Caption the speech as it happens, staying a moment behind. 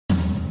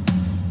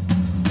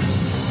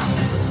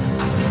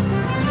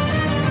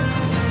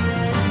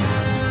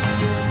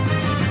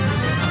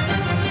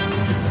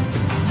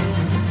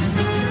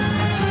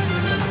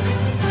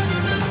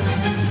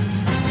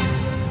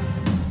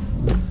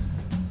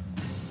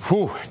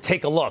Whew,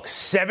 take a look.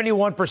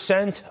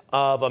 71%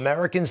 of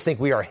Americans think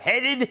we are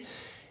headed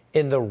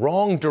in the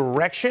wrong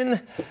direction.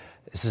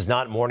 This is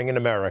not Morning in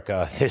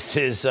America. This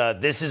is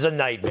a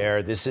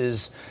nightmare. This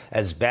is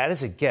as bad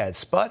as it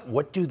gets. But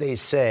what do they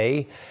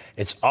say?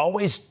 It's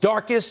always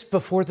darkest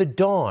before the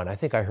dawn. I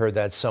think I heard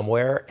that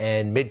somewhere.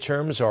 And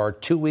midterms are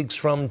 2 weeks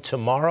from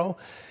tomorrow.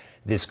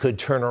 This could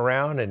turn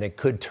around, and it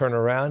could turn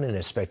around in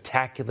a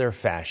spectacular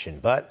fashion.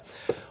 But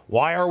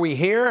why are we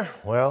here?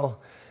 Well,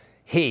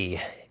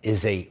 he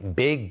is a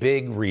big,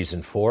 big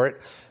reason for it.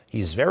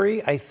 He's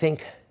very, I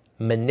think,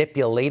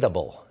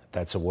 manipulatable, if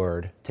that's a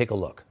word. Take a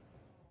look.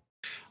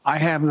 I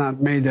have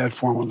not made that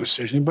formal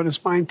decision, but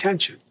it's my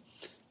intention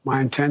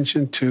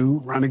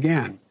to run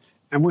again.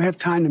 And we have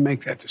time to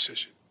make that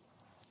decision.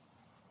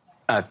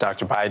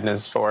 Dr. Biden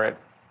is for it.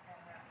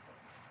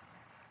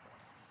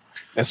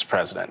 Mr.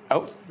 President.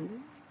 Oh.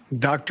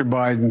 Dr.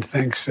 Biden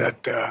thinks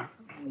that,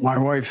 my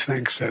wife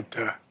thinks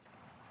that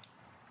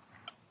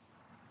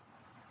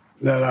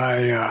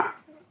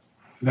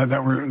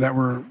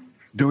we're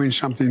doing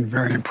something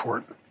very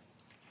important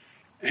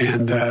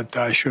and that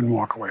I shouldn't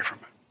walk away from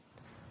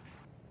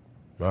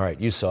it. All right,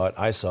 you saw it.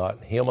 I saw it.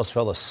 He almost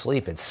fell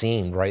asleep, it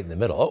seemed, right in the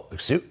middle. Oh,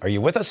 are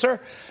you with us, sir?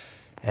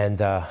 And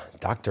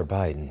Dr.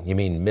 Biden, you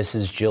mean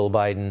Mrs. Jill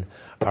Biden?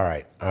 All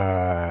right,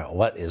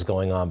 what is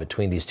going on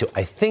between these two?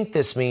 I think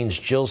this means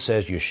Jill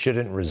says you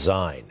shouldn't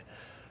resign,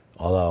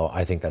 although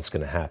I think that's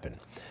going to happen.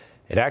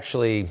 It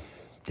actually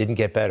didn't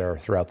get better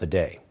throughout the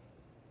day.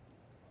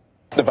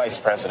 The Vice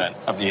President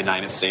of the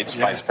United States,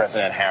 Vice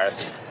President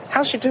Harris,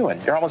 how's she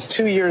doing? You're almost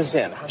 2 years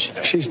in. How's she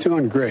doing? She's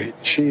doing great.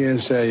 She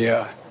is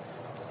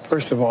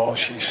first of all,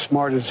 she's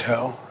smart as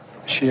hell.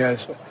 She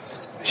has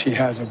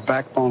a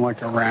backbone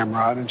like a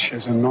ramrod, and she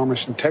has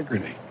enormous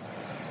integrity.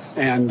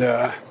 And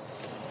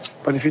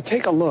but if you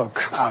take a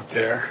look out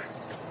there,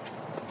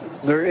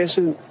 there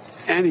isn't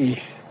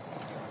any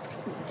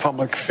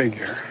public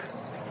figure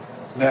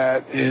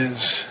that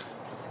is,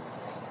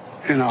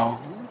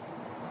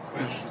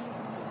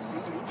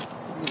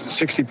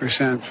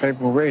 60%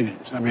 favorable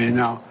ratings. I mean,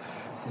 now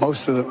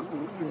most of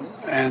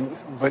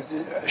but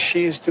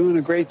she is doing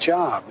a great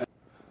job.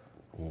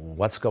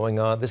 What's going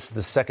on? This is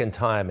the second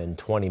time in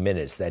 20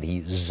 minutes that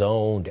he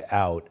zoned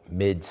out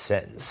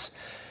mid-sentence.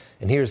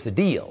 And here's the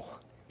deal.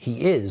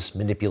 He is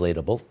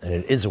manipulatable, and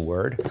it is a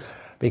word,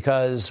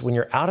 because when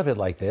you're out of it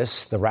like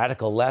this, the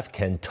radical left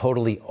can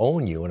totally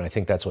own you, and I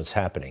think that's what's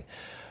happening.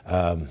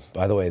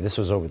 By the way, this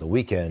was over the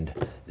weekend.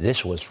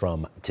 This was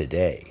from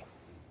today.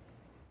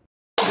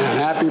 And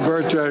happy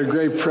birthday,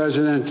 great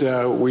president.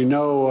 We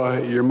know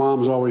your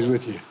mom's always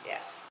with you.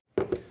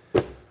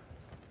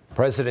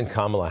 President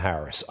Kamala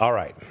Harris. All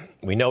right.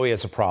 We know he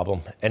has a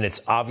problem, and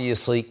it's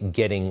obviously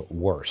getting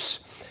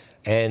worse.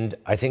 And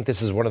I think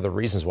this is one of the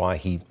reasons why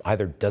he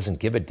either doesn't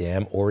give a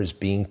damn or is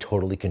being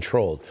totally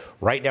controlled.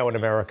 Right now in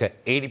America,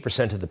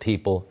 80% of the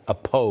people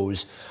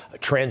oppose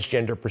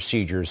transgender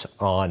procedures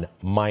on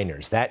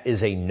minors. That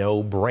is a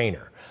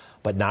no-brainer.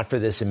 But not for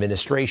this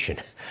administration.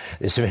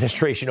 This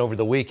administration over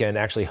the weekend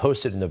actually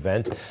hosted an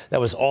event that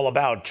was all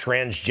about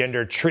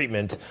transgender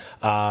treatment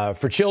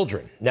for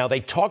children. Now, they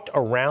talked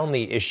around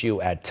the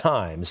issue at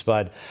times,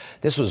 but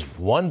this was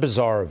one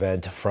bizarre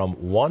event from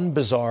one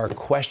bizarre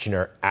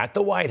questioner at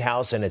the White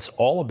House, and it's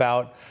all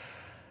about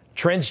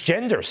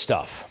transgender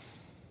stuff.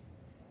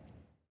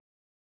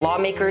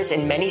 Lawmakers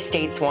in many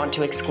states want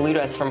to exclude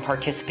us from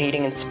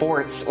participating in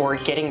sports or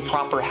getting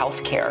proper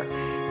health care.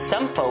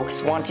 Some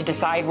folks want to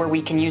decide where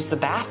we can use the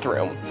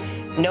bathroom.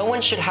 No one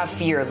should have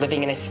fear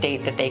living in a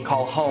state that they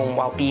call home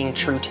while being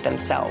true to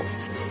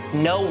themselves.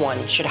 No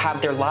one should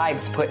have their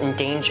lives put in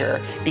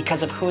danger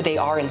because of who they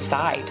are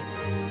inside.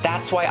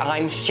 That's why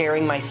I'm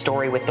sharing my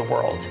story with the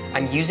world.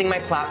 I'm using my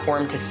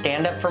platform to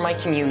stand up for my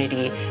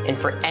community and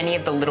for any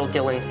of the little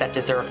Dylans that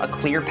deserve a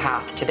clear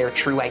path to their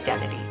true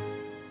identity.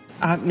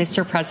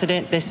 Mr.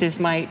 President, this is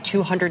my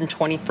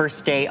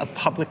 221st day of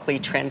publicly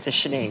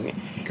transitioning.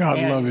 God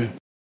love you.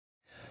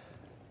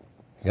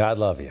 God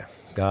love you.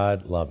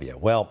 God love you.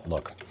 Well,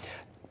 look,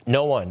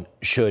 no one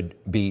should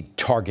be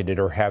targeted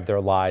or have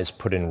their lives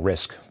put in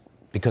risk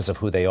because of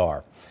who they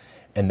are.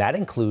 And that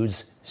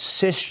includes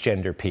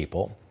cisgender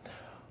people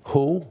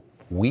who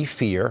we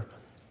fear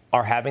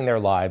are having their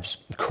lives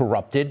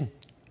corrupted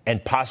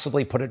and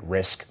possibly put at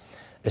risk,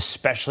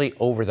 especially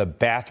over the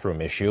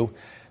bathroom issue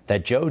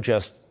that Joe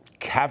just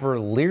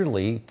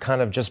cavalierly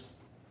kind of just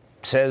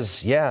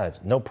says, yeah,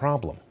 no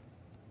problem.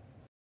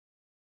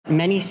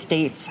 Many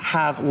states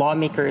have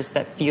lawmakers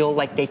that feel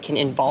like they can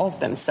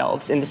involve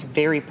themselves in this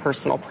very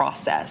personal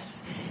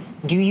process.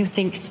 Do you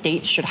think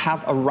states should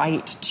have a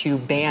right to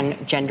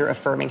ban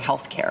gender-affirming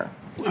health care?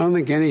 I don't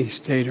think any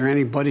state or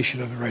anybody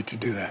should have the right to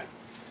do that.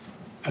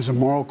 As a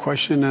moral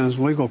question and as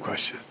a legal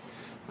question.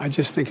 I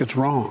just think it's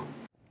wrong.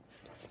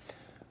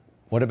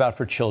 What about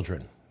for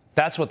children?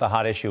 That's what the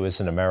hot issue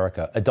is in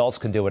America. Adults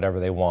can do whatever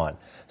they want.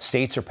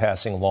 States are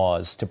passing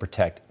laws to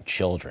protect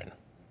children.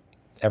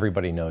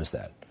 Everybody knows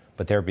that,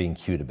 but they're being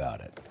cute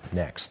about it.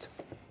 Next.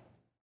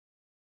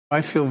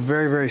 I feel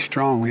very, very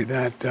strongly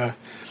that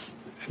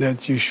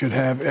that you should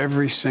have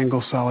every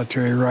single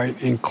solitary right,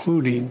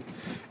 including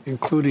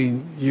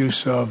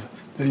use of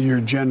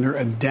your gender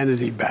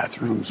identity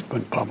bathrooms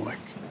in public.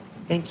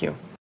 Thank you.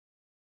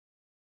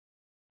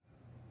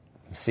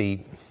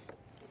 See,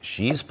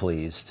 she's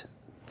pleased,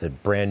 the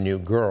brand new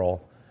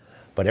girl,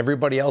 but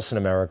everybody else in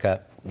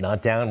America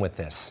not down with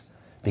this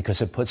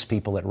because it puts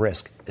people at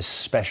risk,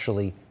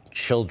 especially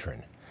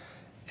children.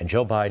 And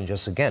Joe Biden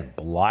just, again,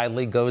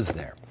 blithely goes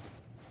there.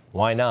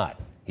 Why not?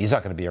 He's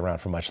not going to be around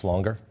for much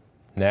longer.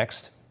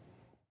 Next.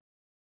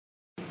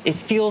 It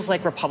feels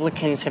like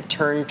Republicans have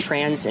turned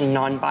trans and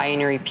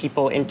non-binary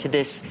people into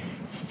this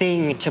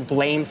thing to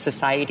blame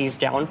society's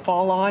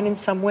downfall on in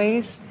some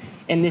ways.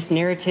 And this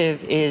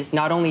narrative is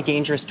not only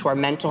dangerous to our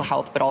mental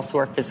health, but also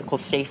our physical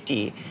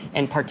safety.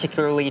 And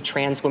particularly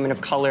trans women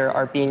of color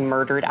are being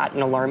murdered at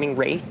an alarming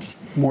rate.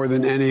 More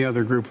than any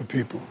other group of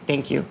people.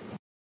 Thank you.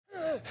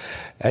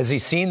 Has he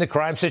seen the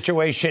crime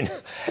situation?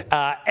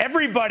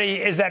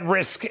 Everybody is at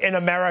risk in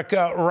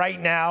America right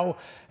now.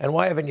 And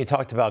why haven't you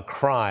talked about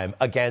crime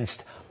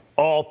against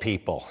all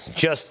people?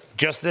 Just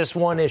this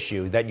one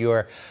issue that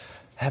you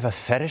have a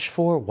fetish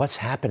for? What's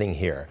happening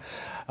here?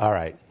 All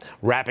right,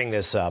 wrapping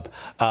this up.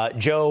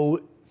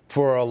 Joe,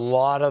 for a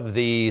lot of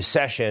the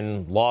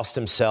session, lost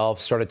himself,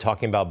 started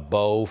talking about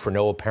Beau for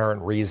no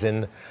apparent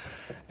reason.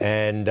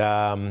 And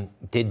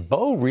did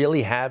Beau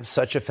really have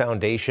such a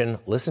foundation?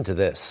 Listen to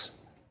this.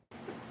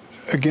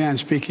 Again,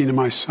 speaking to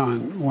my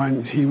son,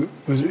 when he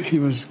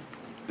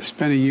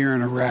spent a year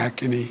in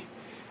Iraq and he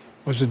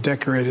was a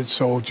decorated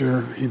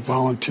soldier. He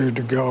volunteered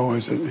to go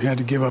he had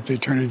to give up the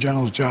Attorney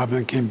General's job and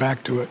then came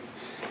back to it.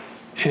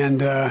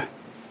 And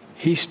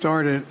he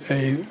started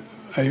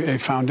a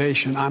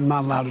foundation I'm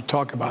not allowed to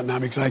talk about now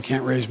because I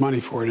can't raise money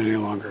for it any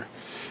longer.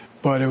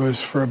 But it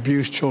was for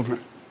abused children.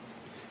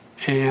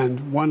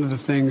 And one of the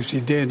things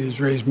he did is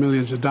raise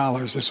millions of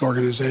dollars, this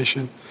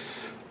organization,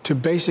 to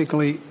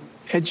basically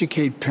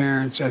educate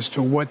parents as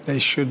to what they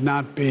should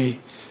not be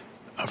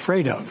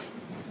afraid of,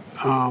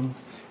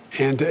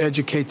 and to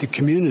educate the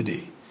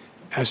community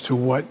as to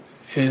what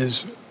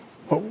is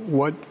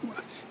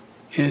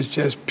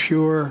just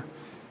pure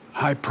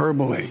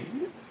hyperbole.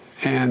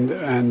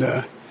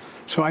 And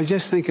so I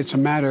just think it's a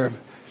matter of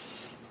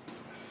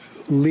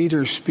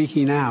leaders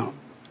speaking out.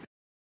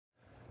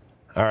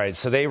 All right,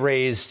 so they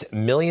raised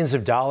millions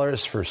of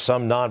dollars for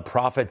some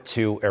nonprofit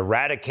to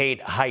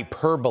eradicate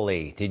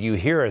hyperbole. Did you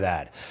hear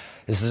that?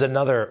 This is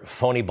another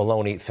phony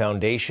baloney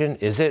foundation,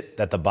 is it,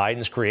 that the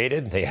Bidens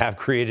created? They have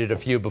created a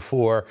few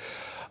before.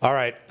 All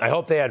right, I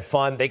hope they had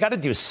fun. They got to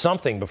do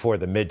something before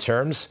the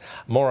midterms.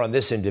 More on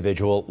this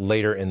individual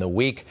later in the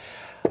week.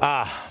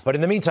 But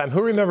in the meantime,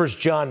 who remembers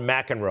John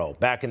McEnroe?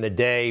 Back in the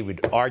day, he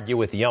would argue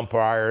with the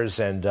umpires,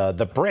 and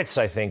the Brits,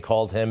 I think,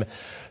 called him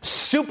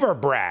Super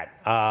Brat.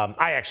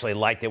 I actually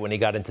liked it when he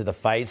got into the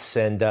fights,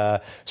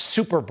 and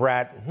Super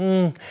Brat,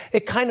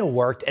 it kind of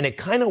worked, and it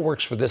kind of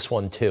works for this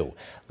one, too.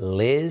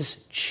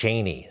 Liz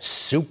Cheney,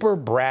 Super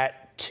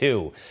Brat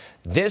 2.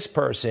 This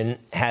person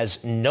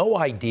has no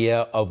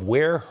idea of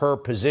where her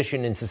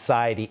position in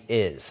society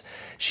is.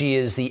 She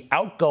is the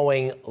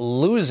outgoing,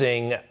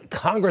 losing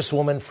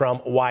congresswoman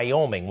from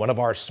Wyoming, one of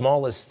our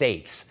smallest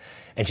states.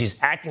 And she's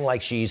acting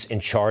like she's in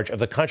charge of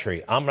the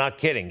country. I'm not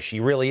kidding. She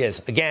really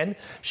is. Again,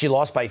 she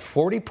lost by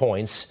 40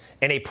 points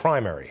in a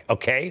primary,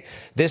 okay?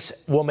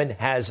 This woman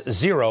has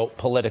zero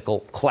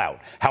political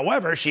clout.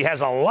 However, she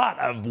has a lot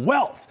of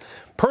wealth.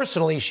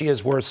 Personally, she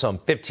is worth some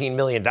 $15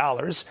 million.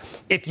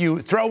 If you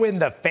throw in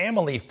the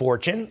family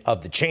fortune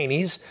of the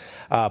Cheneys,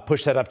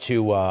 push that up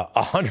to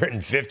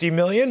 $150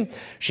 million.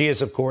 She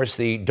is, of course,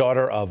 the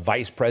daughter of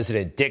Vice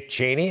President Dick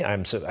Cheney.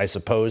 I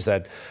suppose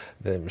that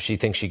she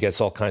thinks she gets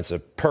all kinds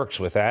of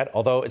perks with that,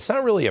 although it's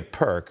not really a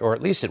perk, or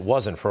at least it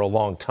wasn't for a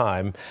long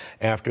time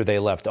after they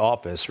left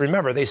office.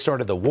 Remember, they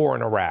started the war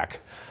in Iraq,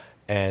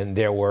 and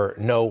there were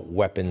no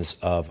weapons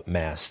of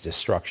mass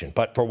destruction.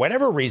 But for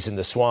whatever reason,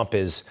 the swamp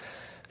is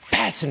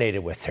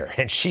fascinated with her,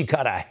 and she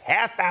got a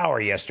half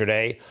hour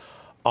yesterday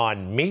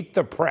on Meet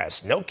the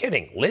Press. No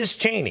kidding. Liz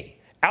Cheney,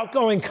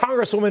 outgoing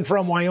congresswoman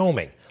from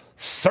Wyoming,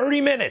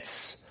 30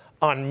 minutes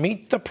on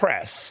Meet the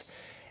Press,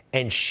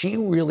 and she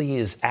really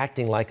is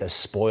acting like a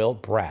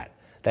spoiled brat,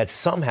 that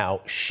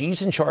somehow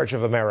she's in charge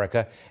of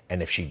America,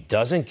 and if she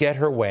doesn't get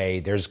her way,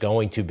 there's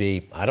going to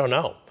be, I don't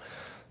know,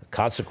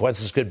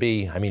 consequences could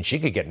be, she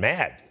could get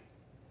mad.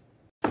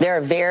 There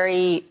are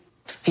very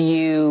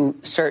few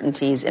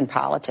certainties in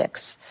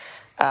politics.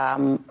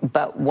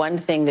 But one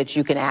thing that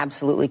you can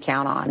absolutely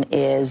count on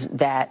is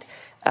that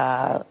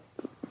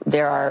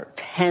there are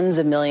tens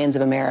of millions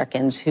of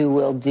Americans who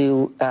will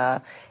do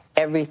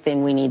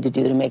everything we need to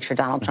do to make sure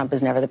Donald Trump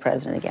is never the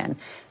president again.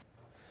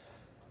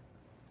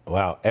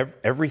 Wow.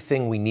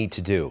 Everything we need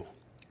to do.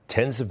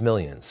 Tens of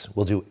millions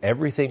will do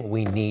everything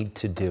we need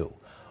to do.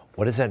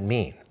 What does that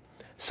mean?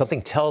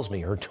 Something tells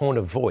me her tone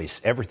of voice,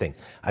 everything.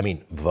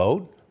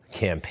 Vote,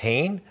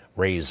 campaign,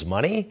 raise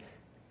money,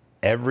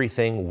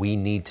 everything we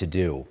need to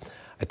do.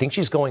 I think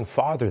she's going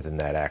farther than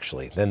that,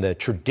 actually, than the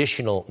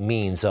traditional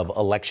means of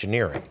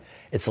electioneering.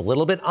 It's a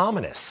little bit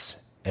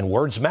ominous, and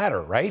words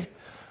matter, right?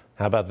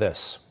 How about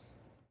this?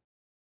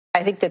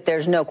 I think that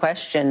there's no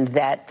question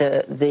that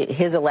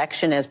his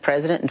election as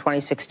president in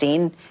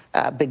 2016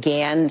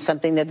 began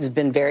something that has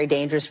been very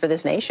dangerous for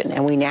this nation.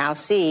 And we now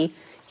see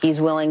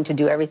he's willing to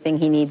do everything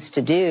he needs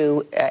to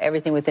do,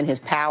 everything within his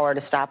power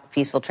to stop a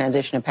peaceful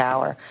transition of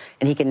power.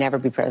 And he can never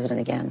be president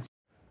again.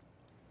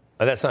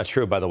 That's not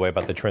true, by the way,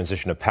 about the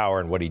transition of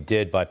power and what he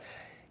did, but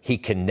he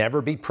can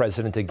never be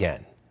president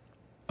again,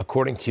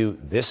 according to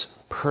this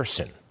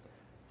person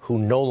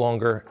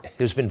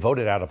who's been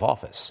voted out of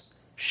office.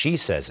 She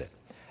says it.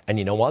 And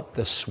you know what?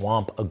 The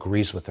swamp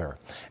agrees with her.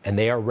 And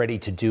they are ready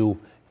to do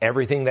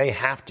everything they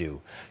have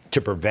to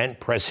prevent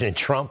President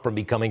Trump from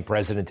becoming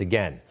president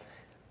again.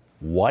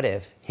 What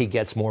if he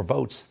gets more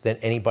votes than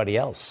anybody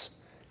else?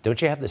 Don't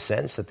you have the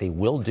sense that they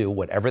will do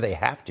whatever they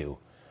have to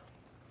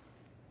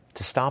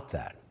stop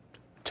that,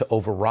 to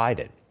override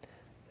it?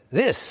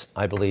 This,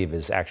 I believe,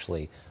 is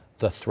actually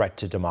the threat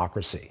to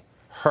democracy.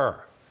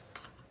 Her,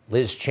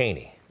 Liz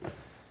Cheney.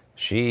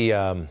 She,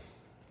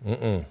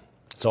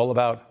 it's all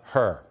about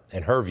her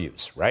and her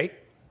views, right?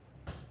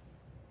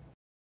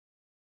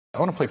 I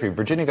want to play for you.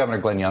 Virginia Governor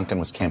Glenn Youngkin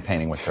was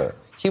campaigning with her.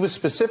 He was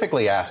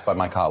specifically asked by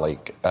my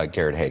colleague,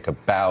 Garrett Haake,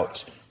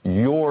 about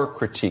your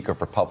critique of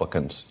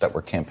Republicans that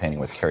were campaigning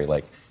with Kari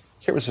Lake.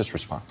 Here was his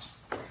response.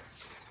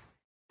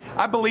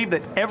 I believe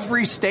that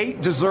every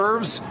state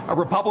deserves a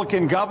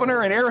Republican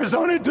governor, and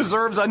Arizona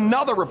deserves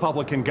another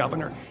Republican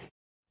governor.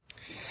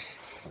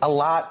 A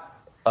lot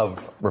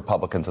of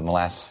Republicans in the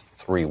last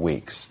 3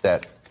 weeks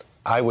that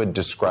I would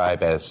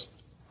describe as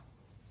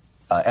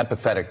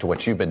empathetic to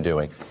what you've been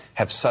doing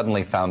have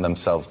suddenly found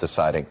themselves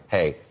deciding,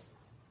 hey,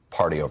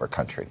 party over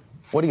country.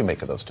 What do you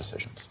make of those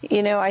decisions?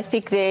 You know, I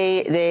think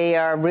they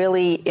are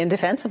really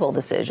indefensible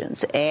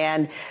decisions.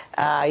 And,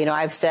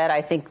 I've said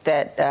I think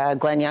that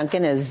Glenn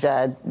Youngkin has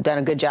done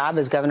a good job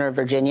as governor of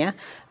Virginia.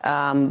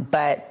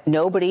 But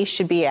nobody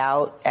should be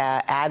out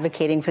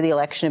advocating for the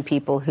election of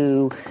people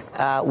who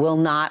will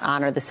not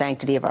honor the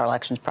sanctity of our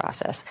elections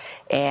process.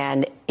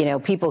 And,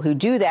 people who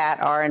do that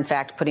are, in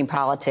fact, putting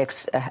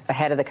politics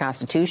ahead of the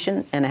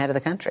Constitution and ahead of the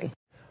country.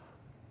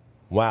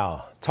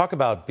 Wow. Talk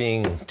about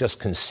being just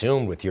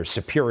consumed with your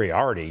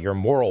superiority, your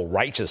moral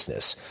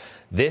righteousness.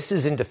 This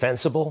is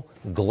indefensible.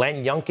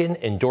 Glenn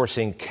Youngkin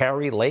endorsing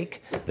Kari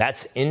Lake.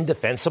 That's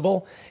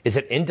indefensible. Is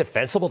it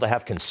indefensible to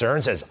have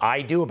concerns, as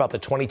I do, about the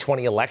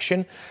 2020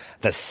 election?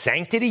 The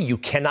sanctity? You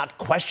cannot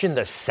question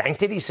the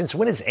sanctity. Since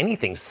when is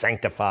anything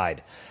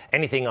sanctified?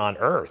 Anything on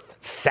earth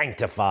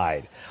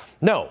sanctified?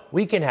 No,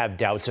 we can have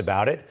doubts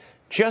about it,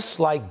 just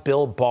like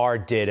Bill Barr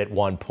did at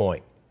one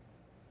point.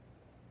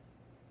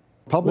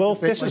 Well,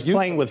 this is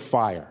playing with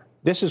fire.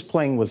 This is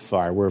playing with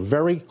fire. We're a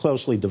very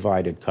closely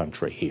divided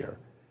country here.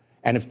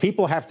 And if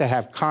people have to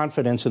have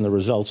confidence in the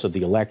results of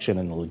the election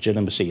and the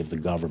legitimacy of the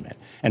government,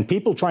 and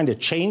people trying to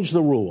change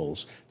the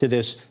rules to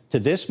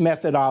this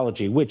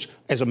methodology, which,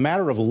 as a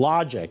matter of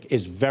logic,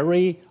 is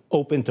very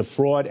open to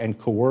fraud and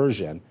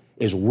coercion,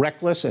 is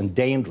reckless and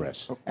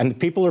dangerous. And the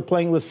people are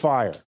playing with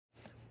fire.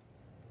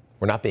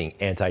 We're not being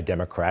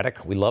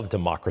anti-democratic. We love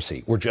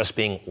democracy. We're just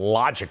being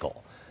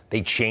logical.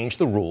 They changed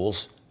the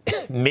rules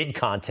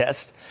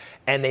mid-contest,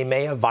 and they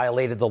may have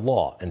violated the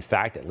law. In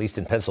fact, at least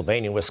in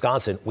Pennsylvania and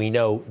Wisconsin, we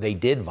know they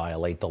did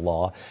violate the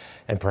law,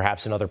 and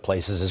perhaps in other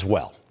places as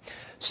well.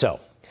 So,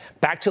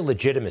 back to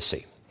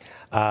legitimacy.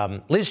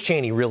 Liz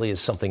Cheney really is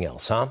something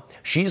else, huh?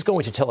 She's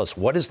going to tell us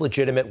what is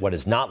legitimate, what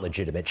is not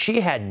legitimate. She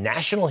had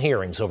national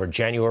hearings over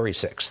January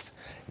 6th.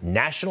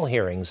 National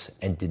hearings,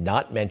 and did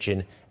not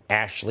mention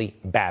Ashley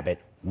Babbitt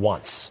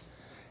once.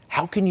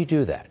 How can you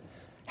do that?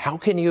 How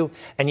can you?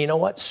 And you know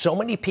what? So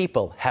many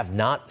people have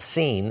not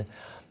seen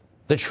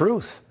the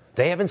truth.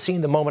 They haven't seen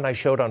the moment I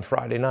showed on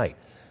Friday night.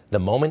 The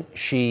moment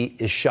she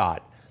is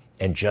shot,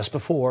 and just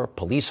before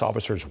police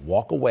officers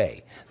walk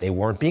away. They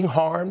weren't being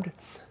harmed.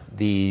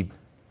 The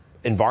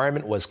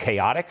environment was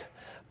chaotic,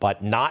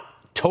 but not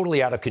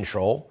totally out of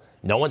control.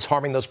 No one's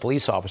harming those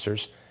police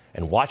officers.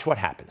 And watch what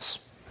happens.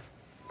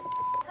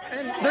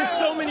 And there's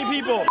so many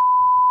people.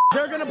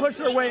 They're going to push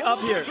their way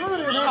up here. Bro,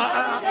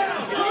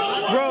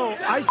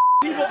 I see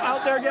people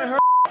out there get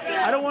hurt.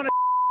 I don't want to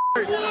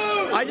hurt.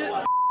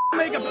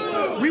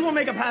 We will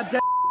make a path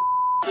down.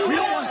 We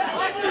don't want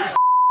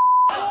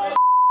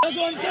That's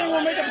what I'm saying.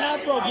 We'll make a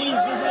path, bro. Please,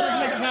 just let us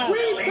make a path.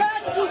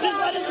 Just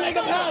let us make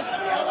a path.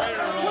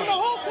 When the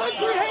whole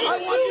country hates I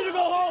want you to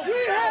go home.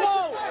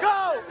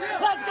 Go.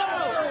 Let's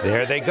go.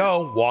 There they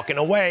go, walking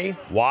away.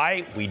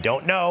 Why? We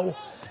don't know.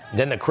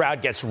 Then the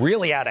crowd gets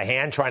really out of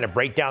hand trying to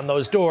break down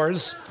those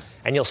doors.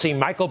 And you'll see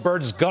Michael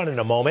Byrd's gun in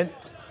a moment.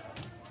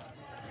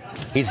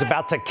 He's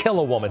about to kill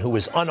a woman who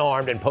is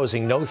unarmed and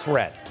posing no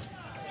threat.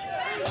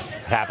 It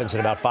happens in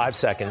about 5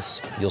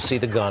 seconds. You'll see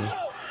the gun. There's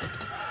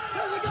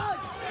a gun.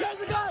 Hey,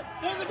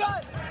 he's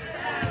got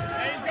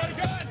a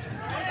gun.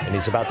 And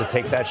he's about to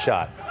take that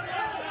shot.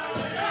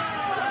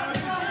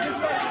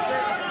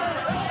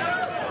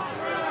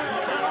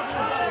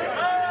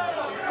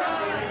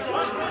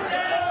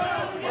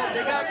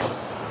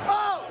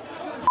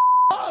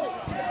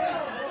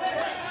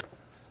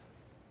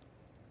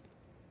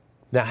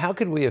 Now, how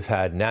could we have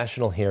had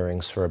national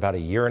hearings for about a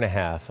year and a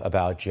half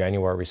about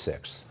January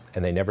 6th,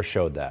 and they never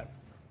showed that?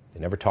 They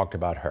never talked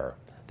about her.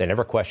 They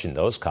never questioned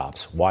those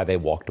cops, why they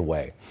walked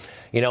away.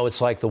 You know, it's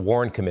like the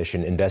Warren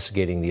Commission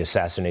investigating the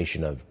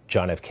assassination of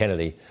John F.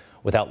 Kennedy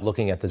without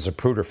looking at the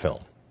Zapruder film.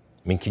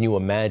 I mean, can you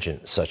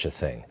imagine such a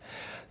thing?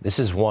 This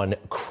is one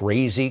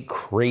crazy,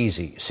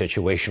 crazy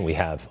situation we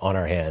have on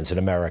our hands in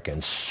America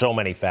in so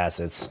many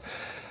facets.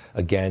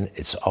 Again,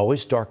 it's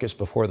always darkest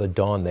before the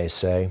dawn, they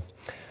say.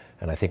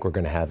 And I think we're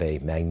going to have a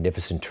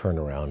magnificent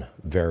turnaround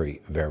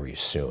very, very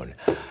soon.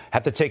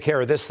 Have to take care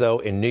of this, though,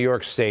 in New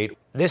York State.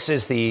 This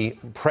is the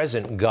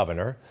present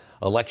governor.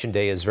 Election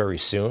day is very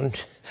soon.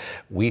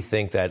 We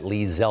think that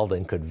Lee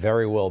Zeldin could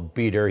very well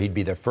beat her. He'd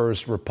be the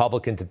first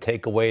Republican to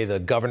take away the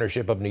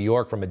governorship of New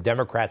York from a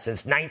Democrat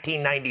since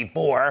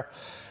 1994.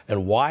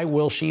 And why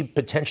will she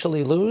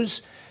potentially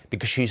lose?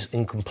 Because she's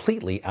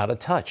completely out of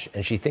touch,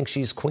 and she thinks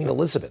she's Queen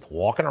Elizabeth,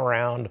 walking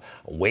around,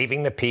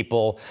 waving to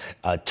people,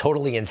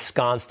 totally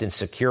ensconced in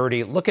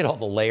security. Look at all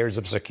the layers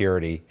of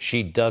security.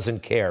 She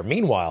doesn't care.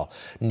 Meanwhile,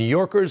 New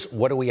Yorkers,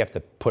 what do we have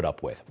to put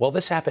up with? Well,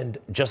 this happened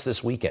just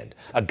this weekend.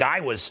 A guy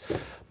was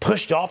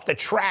pushed off the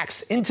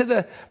tracks,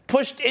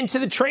 pushed into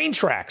the train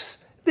tracks.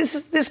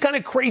 This kind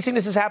of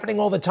craziness is happening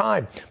all the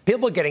time.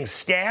 People are getting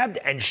stabbed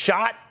and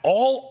shot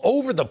all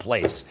over the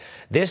place.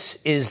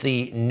 This is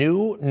the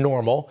new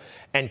normal.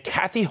 And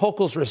Kathy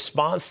Hochul's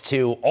response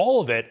to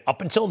all of it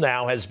up until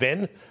now has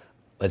been,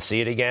 let's see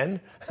it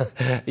again.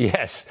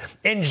 Yes,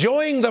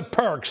 enjoying the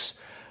perks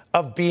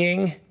of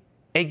being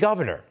a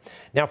governor.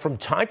 Now, from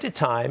time to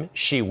time,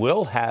 she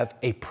will have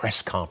a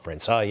press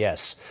conference. Oh,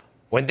 yes.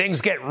 When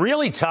things get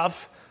really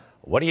tough,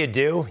 what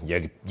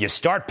do? You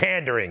start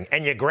pandering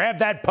and you grab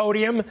that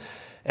podium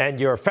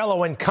and your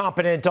fellow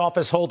incompetent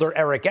office holder,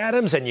 Eric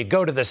Adams, and you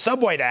go to the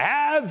subway to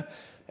have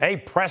a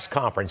press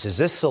conference. Is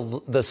this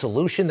the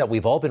solution that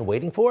we've all been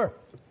waiting for?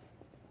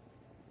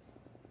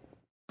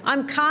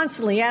 I'm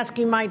constantly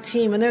asking my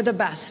team, and they're the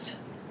best.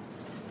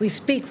 We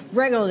speak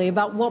regularly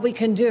about what we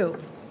can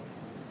do.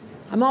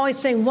 I'm always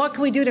saying, what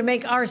can we do to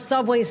make our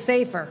subways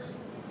safer?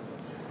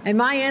 And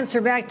my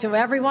answer back to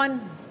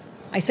everyone,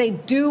 I say,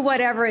 do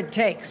whatever it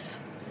takes.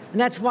 And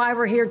that's why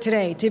we're here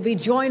today, to be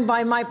joined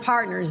by my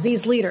partners,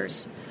 these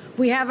leaders.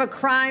 We have a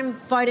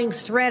crime-fighting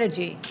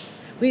strategy.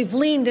 We've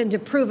leaned into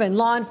proven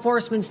law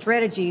enforcement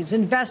strategies,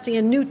 investing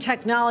in new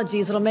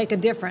technologies that'll make a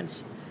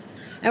difference.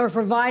 And we're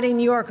providing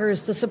New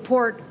Yorkers the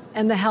support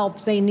and the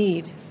help they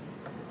need.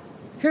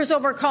 Here's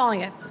what we're calling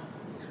it: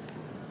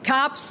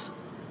 cops,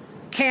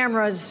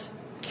 cameras,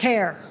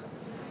 care.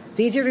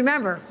 It's easy to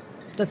remember,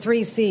 the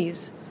 3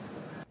 C's.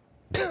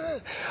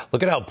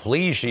 Look at how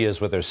pleased she is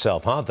with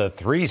herself, huh? The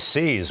 3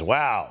 C's.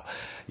 Wow.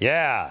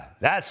 Yeah,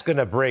 that's going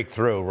to break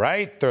through,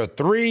 right? The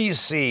 3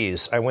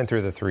 C's. I went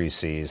through the 3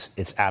 C's.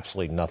 It's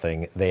absolutely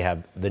nothing. They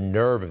have the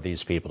nerve of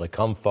these people to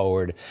come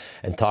forward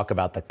and talk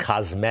about the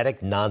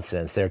cosmetic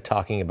nonsense they're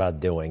talking about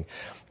doing.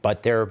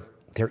 But they're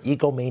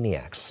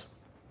egomaniacs.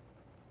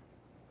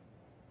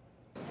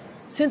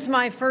 Since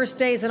my first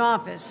days in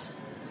office,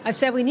 I've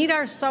said we need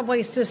our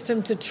subway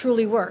system to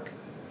truly work.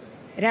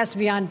 It has to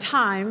be on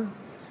time,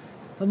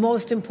 but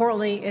most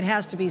importantly, it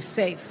has to be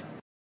safe.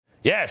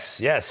 Yes.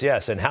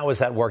 And how has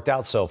that worked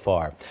out so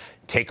far?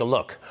 Take a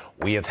look.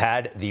 We have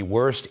had the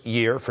worst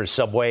year for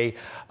subway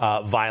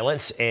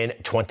violence in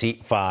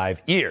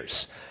 25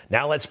 years.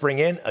 Now let's bring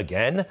in,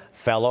 again,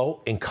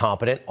 fellow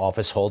incompetent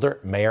office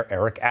holder, Mayor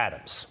Eric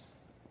Adams.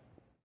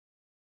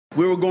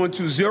 We were going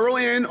to zero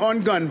in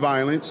on gun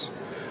violence.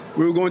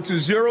 We were going to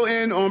zero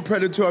in on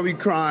predatory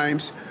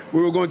crimes.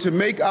 We were going to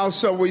make our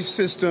subway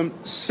system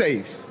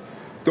safe.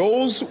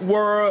 Those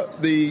were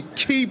the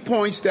key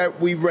points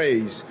that we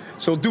raised.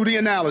 So do the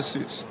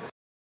analysis.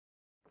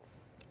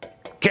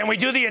 Can we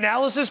do the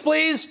analysis,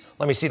 please?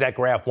 Let me see that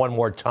graph one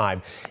more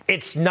time.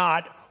 It's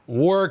not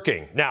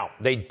working. Now,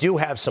 they do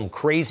have some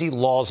crazy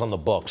laws on the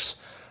books,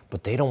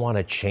 but they don't want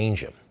to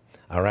change them.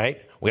 All right?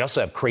 We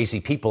also have crazy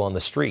people on the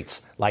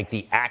streets, like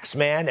the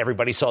Axeman.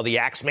 Everybody saw the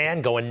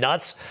Axeman going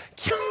nuts.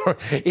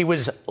 He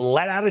was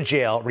let out of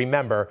jail,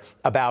 remember,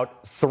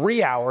 about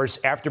 3 hours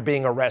after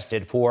being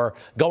arrested for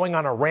going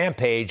on a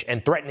rampage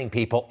and threatening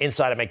people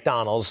inside a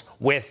McDonald's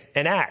with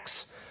an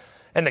axe.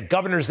 And the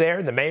governor's there,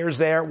 and the mayor's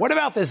there. What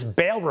about this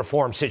bail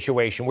reform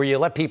situation where you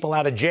let people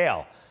out of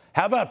jail?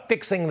 How about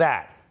fixing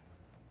that?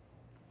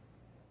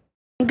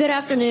 Good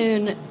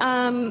afternoon.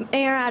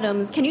 Mayor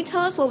Adams, can you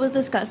tell us what was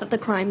discussed at the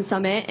crime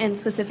summit, and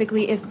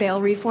specifically if bail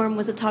reform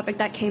was a topic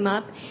that came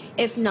up?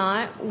 If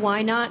not,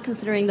 why not,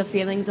 considering the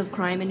feelings of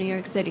crime in New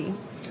York City?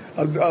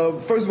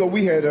 First of all,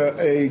 we had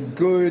a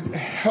good,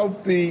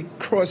 healthy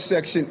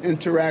cross-section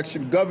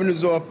interaction.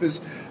 Governor's office,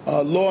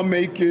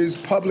 lawmakers,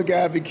 public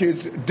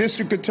advocates,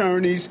 district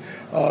attorneys,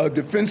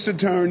 defense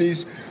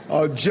attorneys,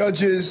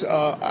 judges.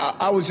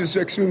 I was just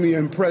extremely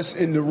impressed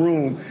in the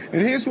room.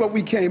 And here's what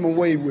we came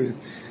away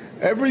with.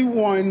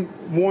 Everyone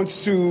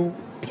wants to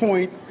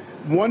point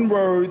one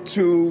word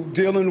to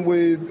dealing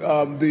with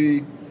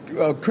the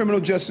criminal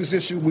justice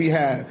issue we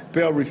have: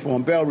 bail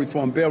reform, bail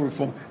reform, bail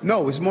reform.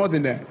 No, it's more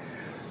than that.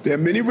 There are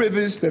many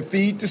rivers that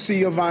feed the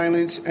sea of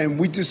violence, and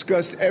we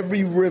discussed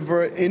every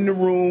river in the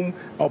room,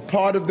 a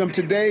part of them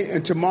today,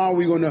 and tomorrow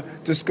we're going to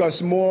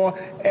discuss more.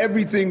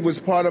 Everything was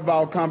part of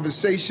our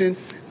conversation.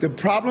 The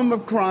problem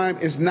of crime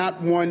is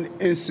not one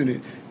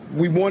incident.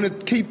 We want to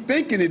keep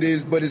thinking it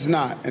is, but it's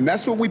not. And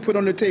that's what we put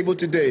on the table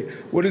today.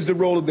 What is the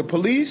role of the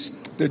police,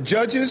 the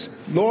judges,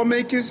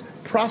 lawmakers,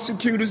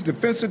 prosecutors,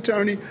 defense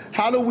attorney?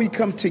 How do we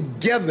come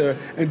together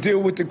and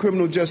deal with the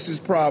criminal justice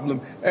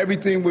problem?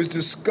 Everything was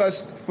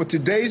discussed for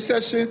today's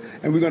session,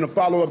 and we're going to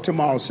follow up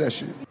tomorrow's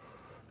session.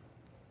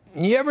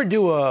 You ever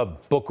do a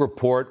book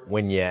report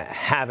when you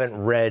haven't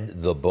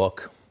read the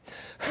book?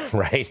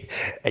 Right?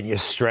 And you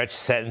stretch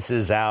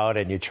sentences out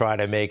and you try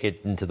to make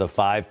it into the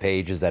 5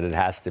 pages that it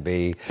has to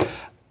be.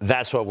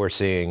 That's what we're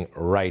seeing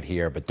right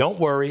here. But don't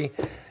worry,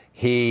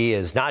 he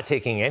is not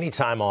taking any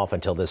time off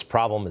until this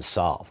problem is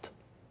solved.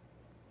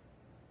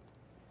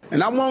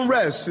 And I won't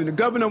rest, and the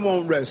governor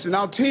won't rest, and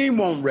our team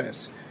won't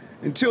rest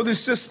until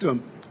this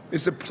system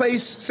is a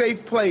place,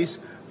 safe place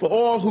for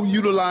all who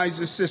utilize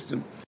the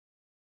system.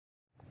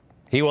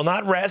 He will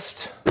not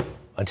rest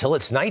until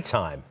it's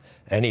nighttime.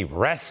 And he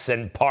rests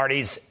and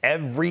parties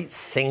every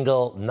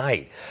single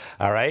night.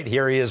 All right,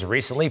 here he is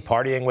recently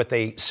partying with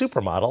a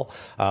supermodel,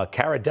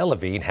 Cara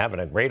Delevingne, having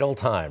a great old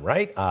time,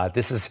 right?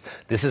 This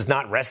is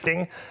not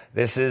resting.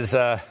 This is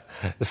the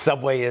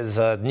subway is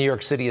New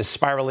York City is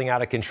spiraling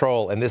out of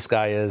control, and this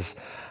guy is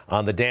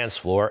on the dance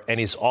floor,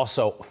 and he's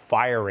also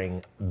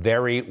firing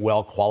very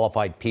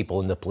well-qualified people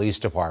in the police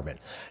department.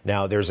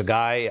 Now, there's a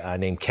guy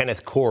named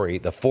Kenneth Corey,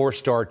 the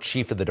 4-star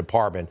chief of the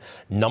department,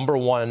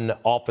 #1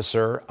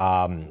 officer,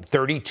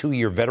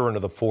 32-year veteran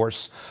of the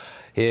force.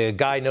 The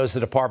guy knows the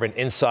department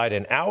inside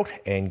and out,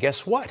 and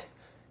guess what?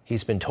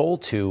 He's been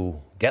told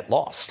to get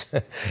lost.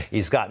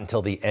 He's got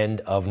until the end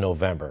of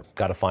November.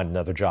 Got to find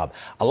another job.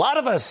 A lot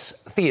of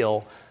us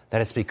feel that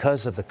it's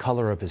because of the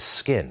color of his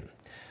skin.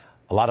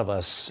 A lot of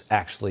us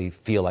actually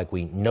feel like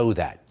we know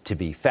that to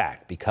be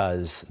fact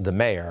because the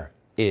mayor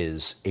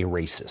is a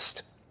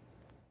racist.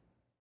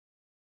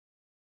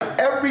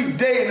 Every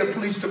day in the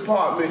police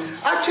department,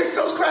 I kicked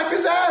those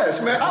crackers'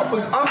 ass, man. I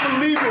was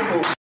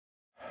unbelievable.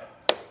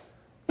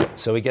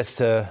 So he gets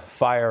to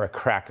fire a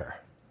cracker.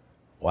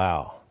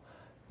 Wow.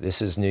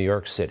 This is New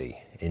York City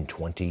in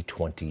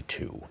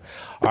 2022.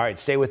 All right,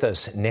 stay with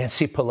us.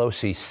 Nancy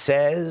Pelosi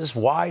says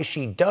why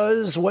she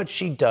does what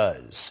she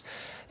does.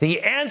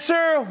 The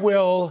answer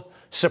will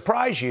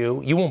surprise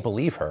you. You won't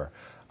believe her.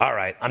 All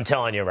right, I'm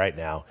telling you right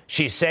now.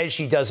 She says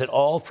she does it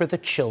all for the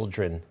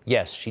children.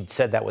 Yes, she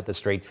said that with a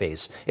straight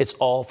face. It's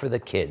all for the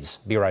kids.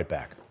 Be right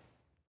back.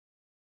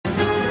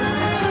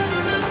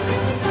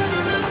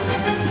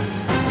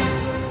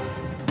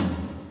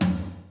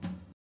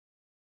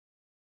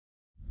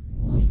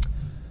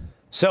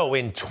 So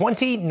in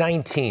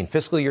 2019,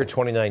 fiscal year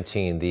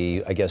 2019,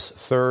 the, I guess,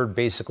 third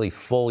basically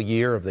full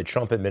year of the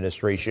Trump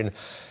administration,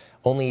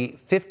 only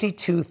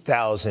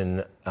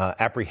 52,000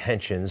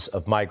 apprehensions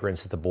of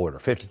migrants at the border.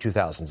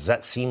 52,000. Does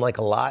that seem like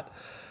a lot?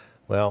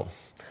 Well,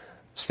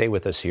 stay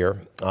with us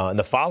here. In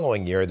the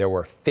following year, there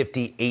were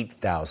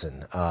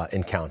 58,000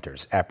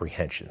 encounters,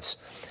 apprehensions.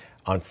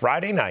 On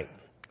Friday night,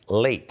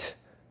 late,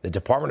 the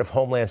Department of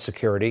Homeland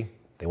Security,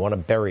 they want to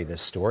bury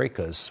this story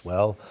because,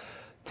 well,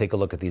 take a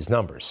look at these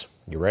numbers.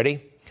 You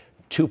ready?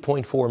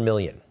 2.4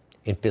 million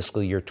in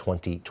fiscal year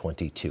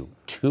 2022.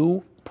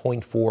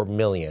 2.4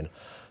 million.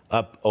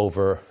 Up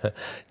over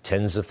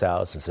tens of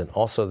thousands. And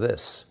also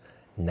this,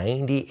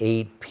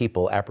 98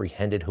 people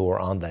apprehended who are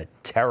on the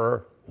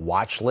terror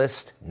watch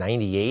list.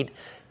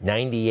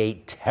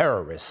 98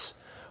 terrorists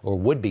or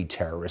would-be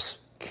terrorists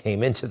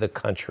came into the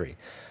country.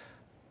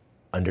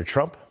 Under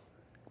Trump,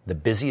 the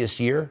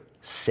busiest year,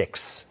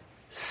 6.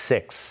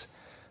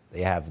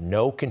 They have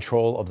no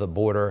control of the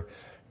border,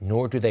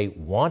 nor do they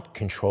want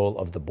control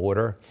of the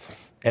border.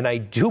 And I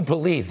do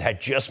believe that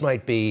just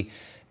might be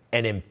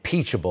an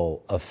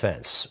impeachable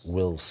offense.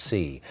 We'll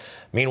see.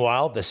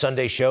 Meanwhile, the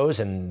Sunday shows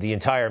and the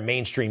entire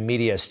mainstream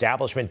media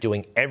establishment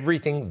doing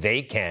everything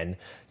they can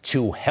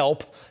to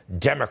help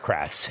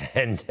Democrats,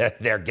 and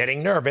they're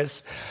getting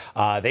nervous.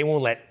 They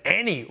won't let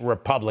any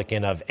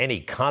Republican of any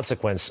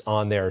consequence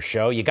on their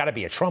show. You got to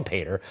be a Trump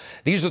hater.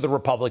 These are the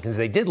Republicans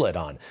they did let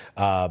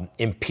on.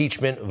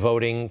 Impeachment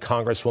voting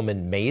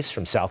Congresswoman Mace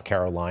from South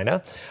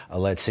Carolina.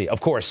 Let's see.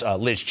 Of course,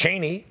 Liz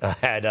Cheney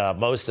had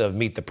most of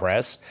Meet the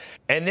Press.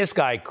 And this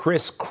guy,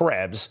 Chris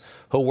Krebs,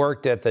 who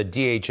worked at the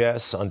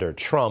DHS under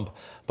Trump,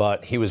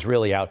 but he was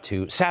really out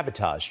to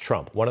sabotage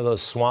Trump. One of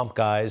those swamp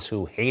guys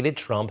who hated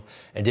Trump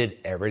and did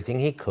everything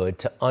he could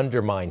to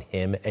undermine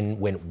him and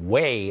went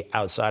way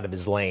outside of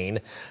his lane,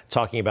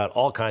 talking about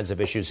all kinds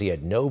of issues he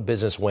had no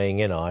business weighing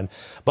in on.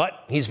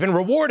 But he's been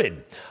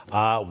rewarded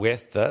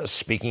with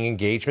speaking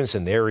engagements,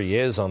 and there he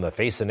is on the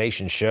Face the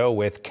Nation show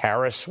with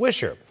Kara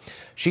Swisher.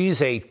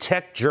 She's a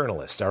tech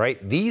journalist, all right?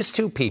 These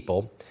two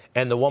people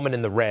and the woman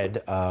in the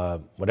red,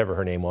 whatever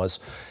her name was,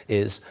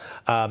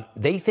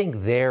 they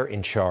think they're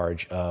in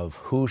charge of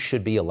who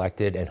should be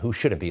elected and who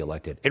shouldn't be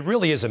elected. It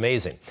really is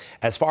amazing.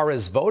 As far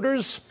as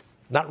voters,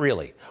 not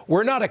really.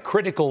 We're not a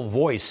critical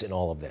voice in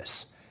all of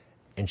this.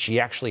 And she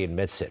actually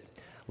admits it.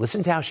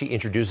 Listen to how she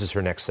introduces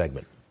her next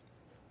segment.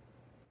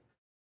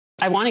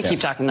 I want to keep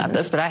talking about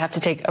this, but I have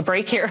to take a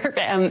break here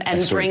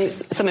and bring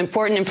some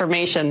important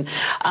information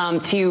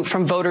to you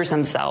from voters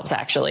themselves,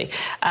 actually.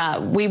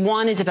 We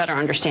wanted to better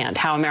understand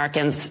how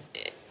Americans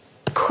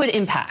could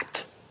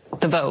impact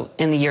the vote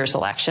in the year's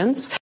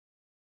elections.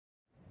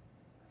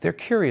 They're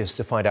curious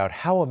to find out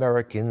how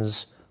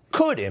Americans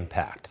could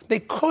impact. They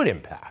could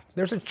impact.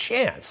 There's a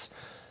chance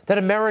that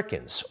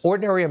Americans,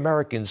 ordinary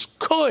Americans,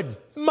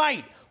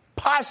 might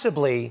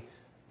possibly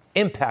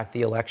impact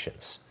the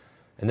elections.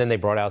 And then they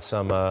brought out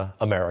some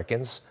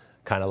Americans,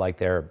 kind of like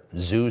their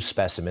zoo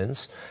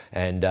specimens,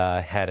 and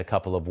had a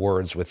couple of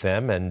words with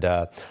them. And,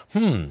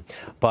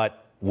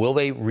 but will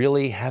they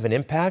really have an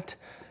impact?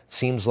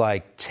 Seems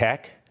like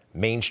tech,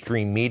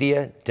 mainstream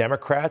media,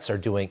 Democrats are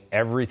doing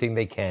everything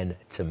they can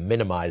to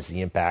minimize the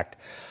impact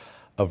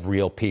of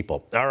real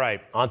people. All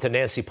right, on to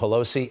Nancy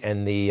Pelosi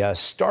and the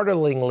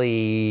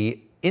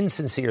startlingly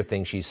insincere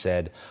thing she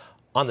said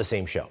on the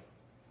same show.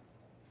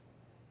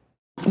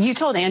 You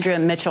told Andrea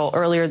Mitchell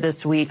earlier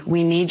this week,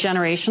 we need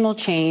generational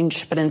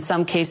change, but in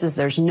some cases,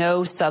 there's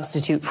no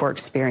substitute for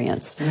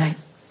experience. Right.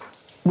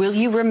 Will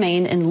you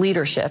remain in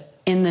leadership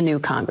in the new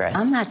Congress?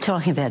 I'm not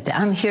talking about that.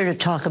 I'm here to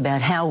talk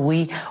about how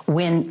we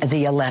win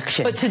the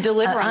election. But to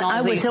deliver on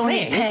all these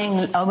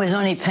things. I was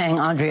only paying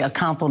Andrea a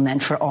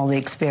compliment for all the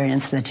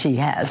experience that she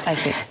has. I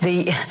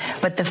see.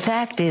 But the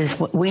fact is,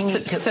 we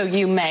need to... So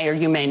you may or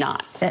you may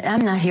not.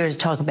 I'm not here to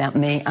talk about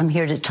me. I'm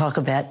here to talk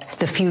about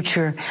the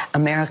future,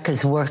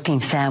 America's working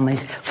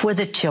families, for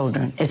the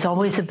children. It's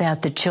always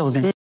about the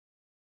children.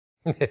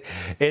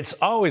 It's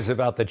always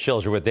about the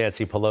children with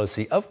Nancy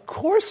Pelosi. Of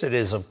course it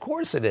is. Of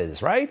course it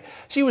is, right?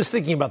 She was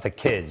thinking about the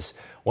kids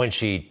when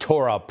she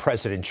tore up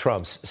President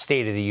Trump's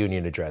State of the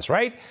Union address,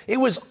 right? It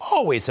was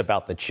always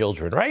about the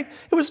children, right?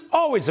 It was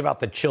always about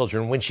the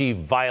children when she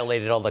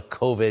violated all the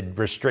COVID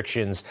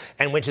restrictions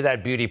and went to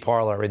that beauty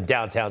parlor in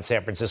downtown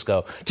San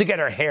Francisco to get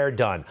her hair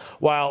done,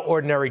 while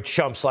ordinary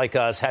chumps like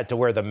us had to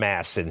wear the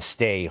masks and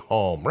stay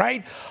home,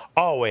 right?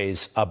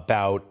 Always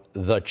about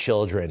the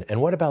children.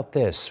 And what about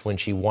this, when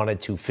she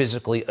wanted to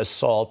physically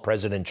assault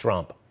President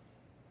Trump?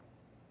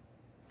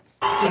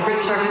 Secret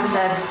Service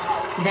said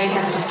they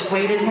have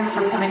dissuaded him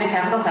from coming to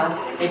Capitol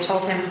Hill. They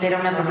told him they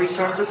don't have the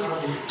resources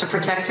to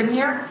protect him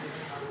here.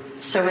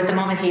 So at the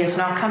moment he is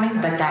not coming,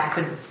 but that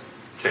could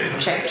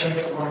change.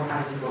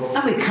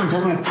 Oh, he comes,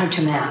 I'm going to punch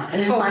him out.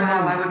 This is my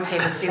moment. I would pay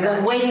to see I've that.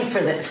 been waiting for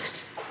this,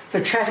 for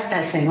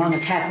trespassing on the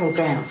Capitol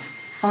grounds.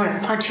 I'm going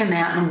to punch him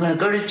out, and I'm going to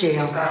go to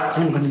jail,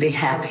 and I'm going to be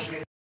happy.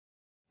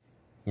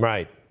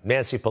 Right.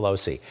 Nancy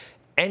Pelosi.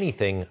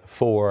 Anything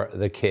for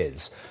the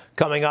kids.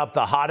 Coming up,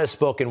 the hottest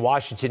book in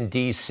Washington,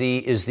 D.C.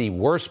 is the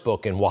worst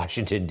book in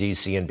Washington,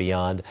 D.C. and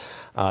beyond.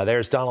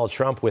 There's Donald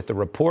Trump with the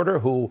reporter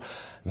who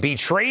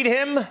betrayed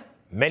him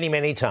many,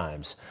 many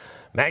times.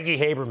 Maggie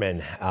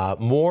Haberman,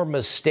 more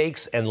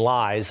mistakes and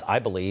lies, I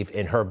believe,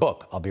 in her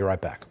book. I'll be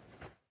right back.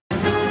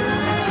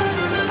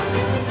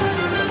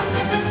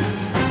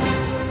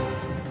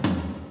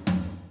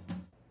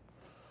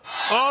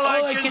 All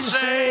I can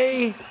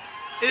say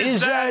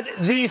is that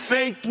the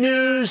fake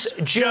news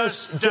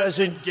just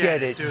doesn't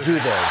get it, do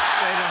they?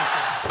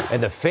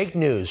 And the fake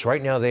news,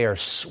 right now, they are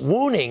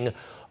swooning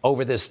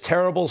over this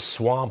terrible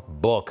swamp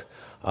book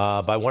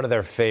by one of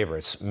their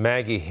favorites,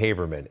 Maggie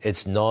Haberman.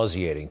 It's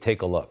nauseating.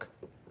 Take a look.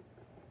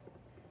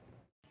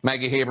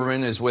 Maggie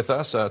Haberman is with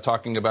us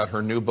talking about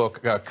her new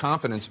book,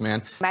 Confidence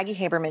Man. Maggie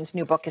Haberman's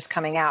new book is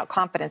coming out,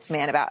 Confidence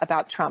Man,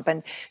 about Trump.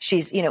 And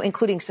she's,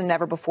 including some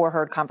never before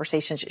heard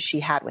conversations she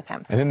had with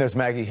him. And then there's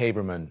Maggie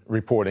Haberman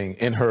reporting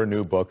in her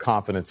new book,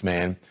 Confidence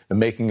Man, The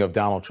Making of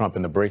Donald Trump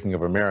and the Breaking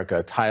of America,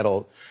 a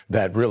title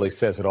that really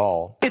says it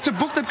all. It's a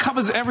book that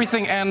covers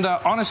everything. And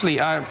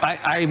honestly,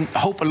 I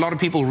hope a lot of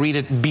people read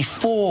it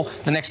before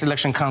the next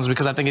election comes,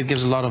 because I think it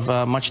gives a lot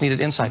of much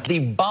needed insight. The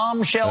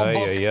bombshell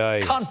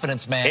book,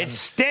 Confidence Man. It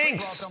stinks.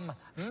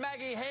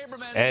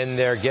 And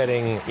they're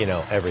getting,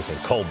 everything.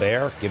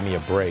 Colbert, give me a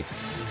break.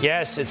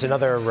 Yes, it's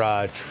another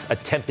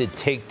attempted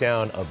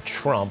takedown of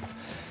Trump.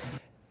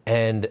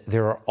 And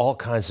there are all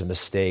kinds of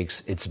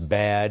mistakes. It's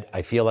bad.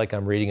 I feel like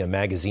I'm reading a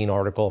magazine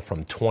article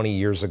from 20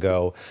 years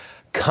ago.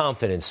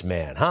 Confidence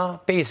Man, huh?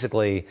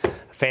 Basically,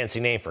 a fancy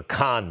name for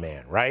con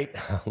man, right?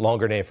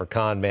 Longer name for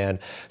con man.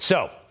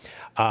 So,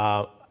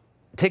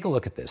 take a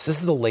look at this. This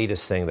is the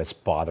latest thing that's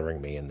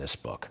bothering me in this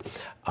book.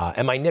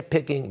 Am I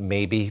nitpicking?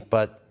 Maybe,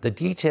 but the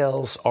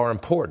details are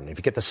important. If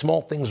you get the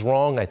small things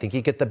wrong, I think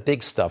you get the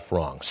big stuff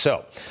wrong.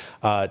 So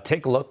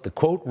take a look. The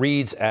quote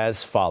reads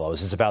as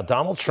follows. It's about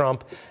Donald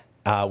Trump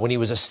when he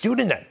was a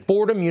student at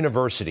Fordham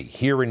University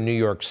here in New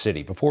York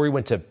City. Before he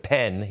went to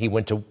Penn, he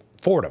went to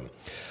Fordham.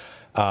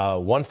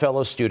 One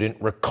fellow student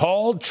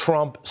recalled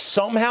Trump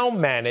somehow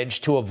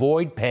managed to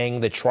avoid paying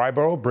the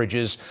Triborough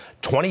Bridge's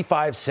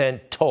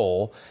 25-cent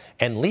toll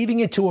and leaving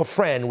it to a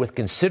friend with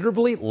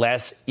considerably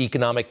less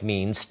economic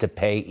means to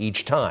pay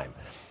each time.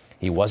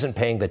 He wasn't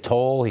paying the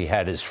toll. He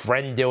had his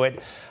friend do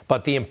it.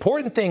 But the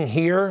important thing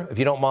here, if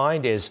you don't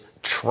mind, is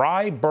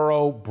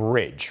Triborough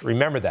Bridge.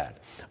 Remember that.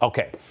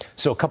 Okay,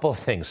 so a couple of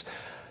things.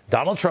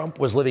 Donald Trump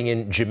was living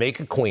in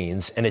Jamaica,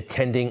 Queens, and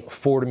attending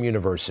Fordham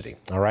University,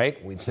 all right?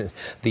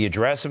 The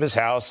address of his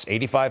house,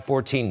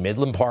 8514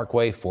 Midland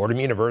Parkway, Fordham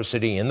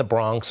University in the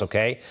Bronx,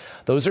 okay?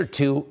 Those are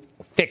two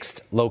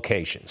fixed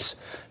locations.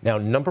 Now,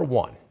 number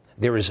one,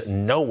 there is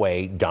no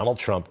way Donald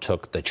Trump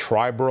took the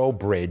Triborough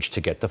Bridge to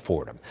get to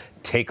Fordham.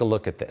 Take a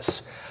look at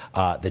this.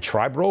 The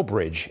Triborough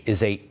Bridge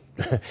is a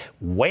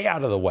way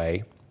out of the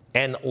way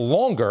and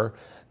longer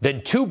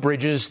than two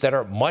bridges that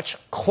are much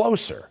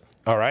closer.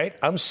 All right,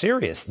 I'm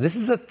serious. This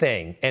is a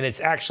thing, and it's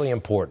actually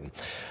important.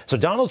 So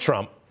Donald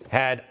Trump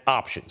had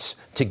options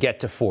to get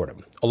to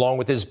Fordham, along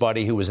with his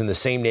buddy who was in the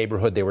same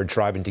neighborhood. They were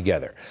driving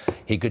together.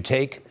 He could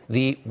take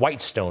the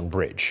Whitestone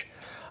Bridge,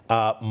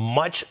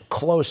 much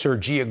closer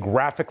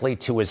geographically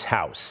to his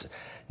house.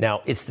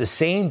 Now, it's the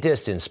same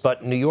distance,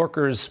 but New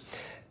Yorkers,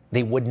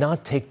 they would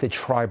not take the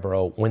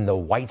Triborough when the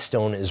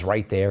Whitestone is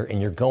right there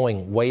and you're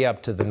going way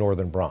up to the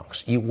northern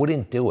Bronx. You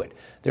wouldn't do it.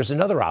 There's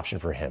another option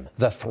for him,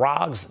 the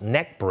Throgs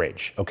Neck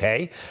Bridge,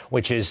 okay,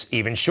 which is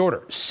even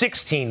shorter,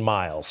 16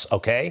 miles,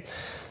 okay?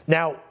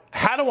 Now,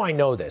 how do I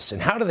know this,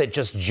 and how did it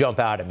just jump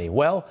out at me?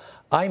 Well,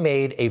 I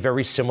made a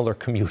very similar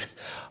commute.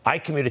 I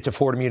commuted to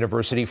Fordham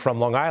University from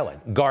Long Island,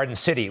 Garden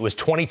City. It was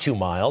 22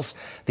 miles.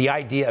 The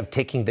idea of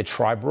taking the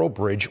Triborough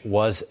Bridge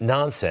was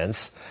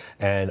nonsense.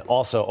 And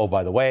also, oh,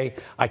 by the way,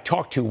 I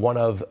talked to one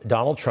of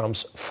Donald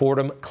Trump's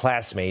Fordham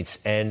classmates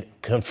and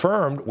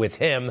confirmed with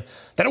him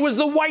that it was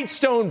the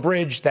Whitestone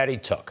Bridge that he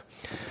took.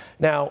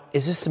 Now,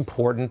 is this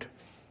important?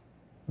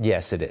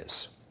 Yes, it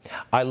is.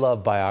 I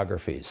love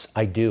biographies.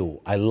 I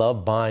do. I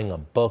love buying a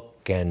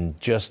book and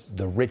just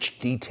the rich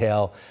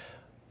detail.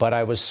 But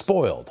I was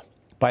spoiled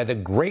by the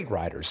great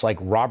writers like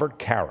Robert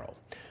Caro.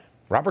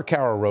 Robert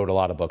Caro wrote a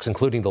lot of books,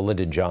 including the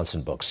Lyndon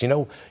Johnson books. You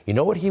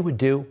know what he would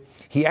do?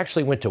 He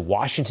actually went to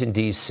Washington,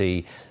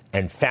 D.C.,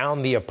 and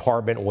found the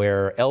apartment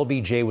where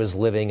LBJ was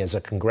living as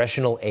a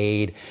congressional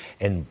aide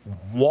and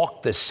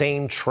walked the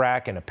same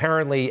track. And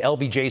apparently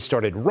LBJ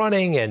started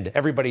running, and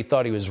everybody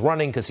thought he was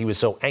running because he was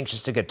so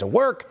anxious to get to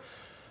work.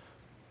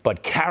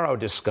 But Caro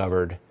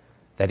discovered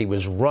that he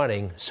was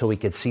running so he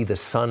could see the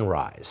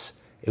sunrise.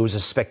 It was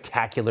a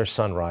spectacular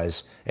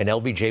sunrise, and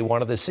LBJ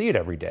wanted to see it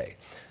every day.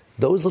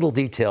 Those little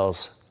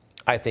details,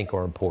 I think,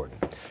 are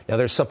important. Now,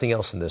 there's something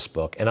else in this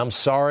book, and I'm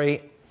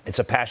sorry, it's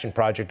a passion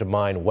project of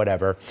mine,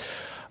 whatever.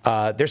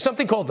 There's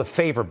something called the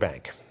favor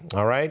bank,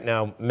 all right?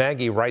 Now,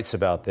 Maggie writes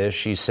about this.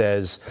 She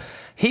says,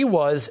 he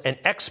was an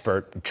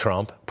expert,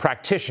 Trump,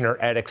 practitioner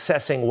at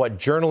accessing what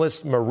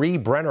journalist Marie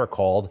Brenner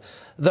called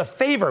the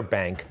favor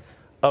bank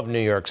of New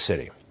York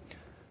City.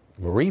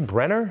 Marie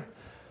Brenner?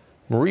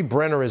 Marie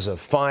Brenner is a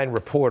fine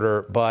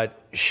reporter,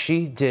 but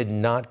she did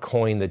not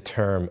coin the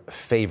term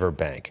favor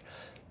bank.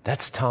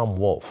 That's Tom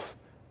Wolfe.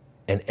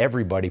 And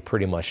everybody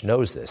pretty much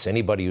knows this.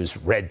 Anybody who's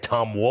read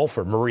Tom Wolfe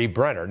or Marie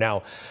Brenner.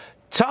 Now,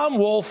 Tom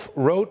Wolfe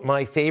wrote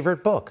my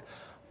favorite book,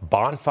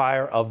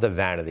 Bonfire of the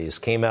Vanities.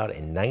 Came out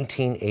in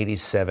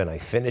 1987. I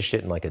finished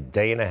it in like a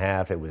day and a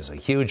half. It was a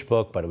huge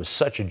book, but it was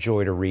such a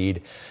joy to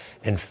read.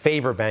 And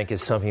favor bank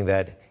is something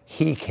that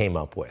he came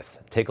up with.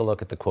 Take a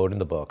look at the quote in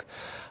the book.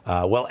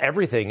 Well,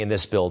 everything in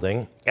this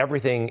building,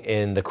 everything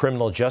in the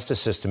criminal justice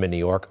system in New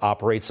York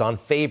operates on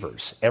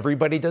favors.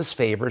 Everybody does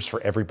favors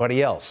for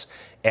everybody else.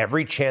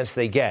 Every chance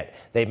they get,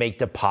 they make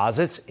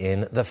deposits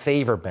in the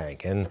favor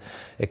bank. And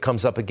it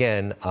comes up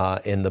again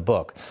in the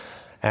book.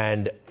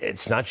 And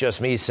it's not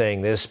just me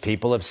saying this.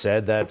 People have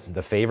said that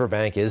the favor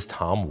bank is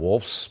Tom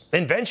Wolfe's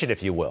invention,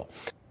 if you will.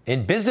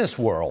 In Business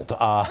World,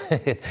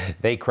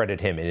 they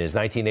credit him. In his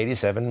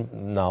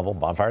 1987 novel,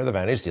 Bonfire of the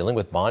Vanities, dealing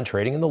with bond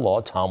trading and the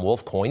law, Tom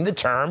Wolfe coined the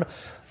term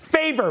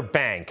favor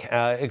bank.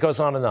 It goes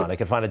on and on. I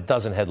can find a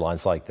dozen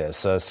headlines like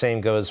this.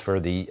 Same goes for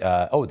the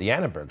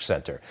Annenberg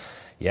Center.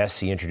 Yes,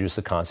 he introduced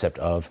the concept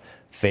of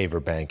favor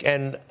bank.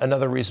 And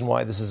another reason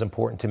why this is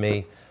important to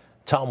me,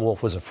 Tom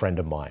Wolfe was a friend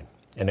of mine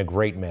and a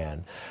great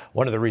man.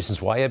 One of the reasons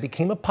why I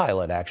became a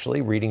pilot,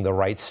 actually, reading The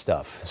Right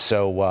Stuff.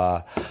 So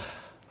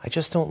I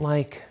just don't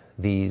like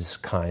these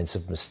kinds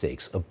of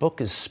mistakes. A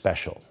book is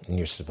special, and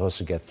you're supposed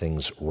to get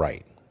things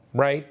right.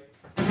 Right?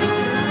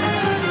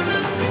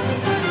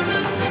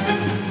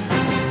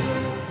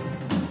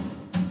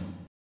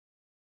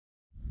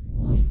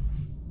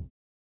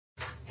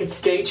 It's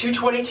day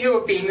 222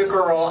 of being a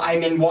girl.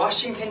 I'm in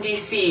Washington,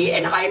 D.C.,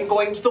 and I'm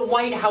going to the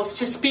White House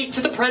to speak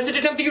to the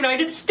President of the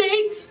United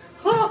States.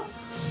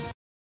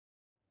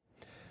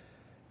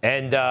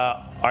 And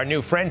our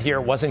new friend here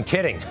wasn't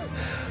kidding.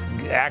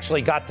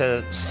 Actually got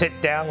to sit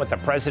down with the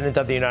President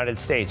of the United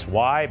States.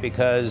 Why?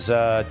 Because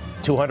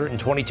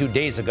 222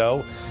 days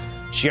ago,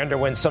 she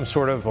underwent some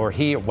sort of, or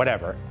he, or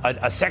whatever,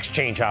 a sex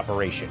change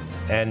operation.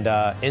 And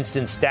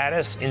instant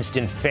status,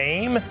 instant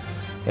fame.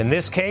 In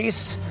this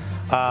case,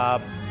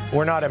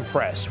 we're not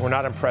impressed. We're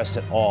not impressed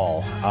at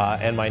all.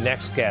 And my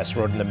next guest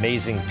wrote an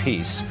amazing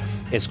piece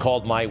It's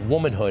called My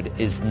Womanhood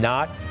Is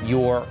Not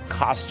Your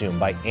Costume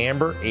by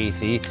Amber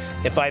Athey.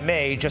 If I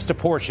may, just a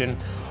portion.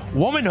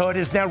 Womanhood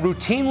is now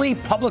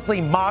routinely publicly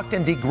mocked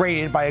and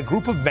degraded by a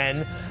group of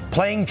men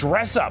playing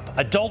dress up.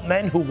 Adult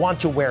men who want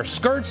to wear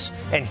skirts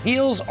and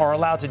heels are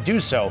allowed to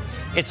do so.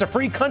 It's a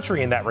free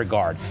country in that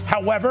regard.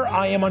 However,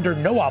 I am under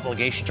no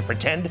obligation to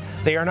pretend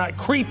they are not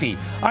creepy.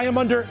 I am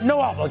under no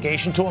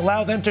obligation to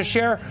allow them to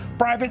share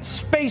private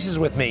spaces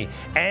with me.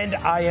 And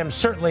I am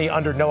certainly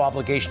under no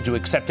obligation to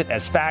accept it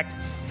as fact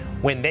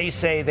when they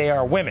say they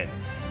are women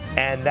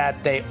and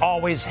that they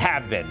always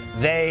have been.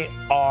 They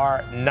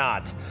are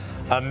not.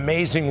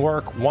 Amazing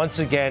work once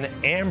again.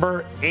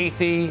 Amber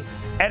Athey,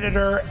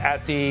 editor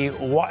at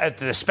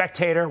the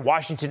Spectator,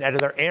 Washington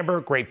editor. Amber,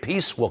 great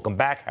piece. Welcome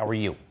back. How are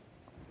you?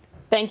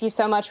 Thank you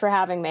so much for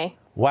having me.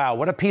 Wow,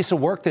 what a piece of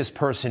work this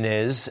person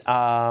is.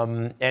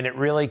 And it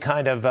really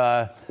kind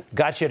of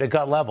got you to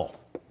gut level.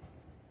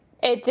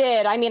 It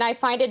did. I mean, I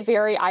find it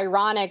very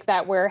ironic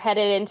that we're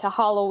headed into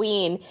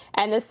Halloween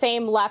and the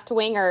same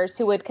left-wingers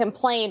who would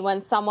complain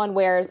when someone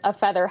wears a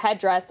feather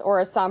headdress or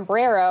a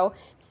sombrero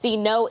see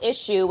no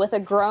issue with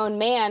a grown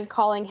man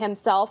calling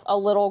himself a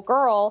little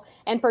girl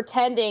and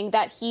pretending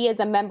that he is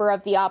a member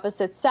of the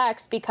opposite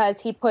sex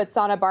because he puts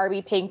on a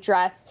Barbie pink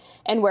dress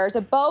and wears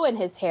a bow in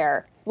his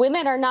hair.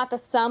 Women are not the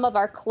sum of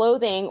our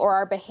clothing or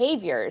our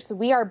behaviors.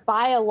 We are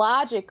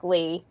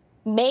biologically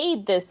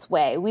made this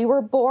way. We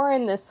were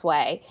born this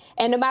way.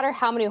 And no matter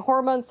how many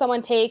hormones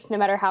someone takes, no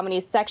matter how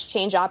many sex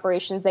change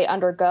operations they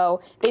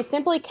undergo, they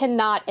simply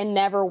cannot and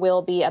never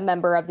will be a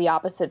member of the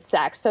opposite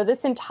sex. So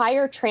this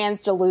entire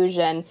trans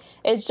delusion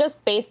is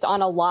just based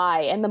on a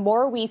lie. And the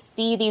more we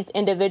see these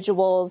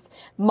individuals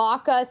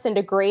mock us and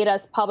degrade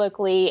us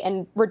publicly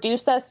and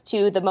reduce us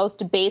to the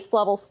most base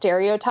level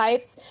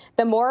stereotypes,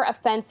 the more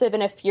offensive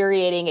and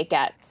infuriating it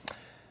gets.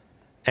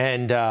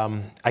 And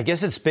I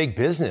guess it's big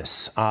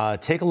business.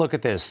 Take a look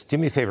at this. Do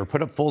me a favor.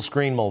 Put up full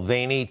screen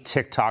Mulvaney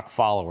TikTok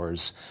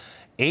followers.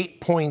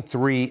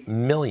 8.3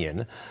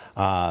 million.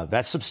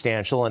 That's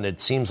substantial. And it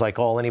seems like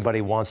all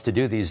anybody wants to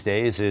do these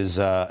days is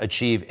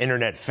achieve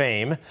internet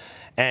fame.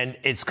 And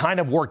it's kind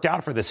of worked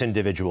out for this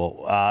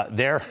individual.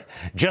 There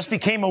just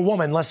became a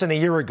woman less than a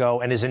year ago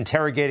and is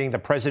interrogating the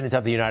president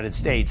of the United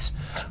States,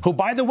 who,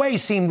 by the way,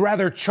 seemed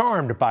rather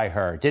charmed by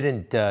her.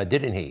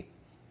 Didn't he?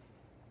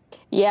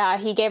 Yeah,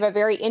 he gave a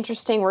very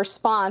interesting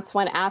response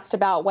when asked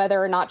about whether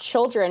or not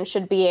children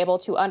should be able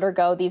to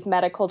undergo these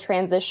medical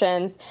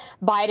transitions.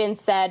 Biden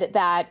said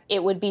that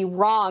it would be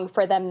wrong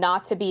for them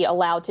not to be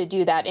allowed to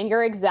do that. And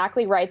you're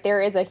exactly right. There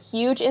is a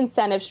huge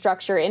incentive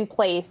structure in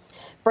place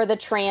for the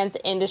trans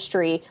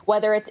industry,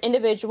 whether it's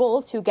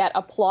individuals who get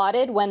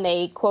applauded when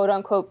they, quote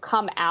unquote,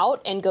 come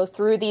out and go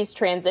through these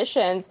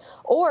transitions,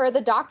 or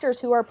the doctors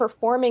who are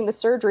performing the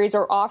surgeries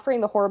or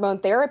offering the hormone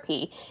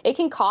therapy. It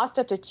can cost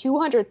up to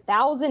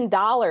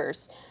 $200,000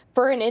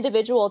 for an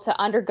individual to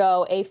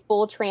undergo a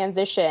full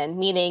transition,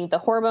 meaning the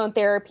hormone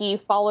therapy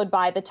followed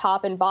by the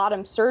top and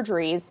bottom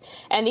surgeries.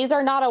 And these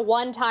are not a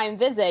one-time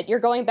visit. You're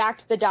going back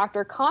to the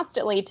doctor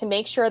constantly to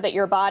make sure that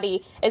your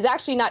body is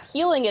actually not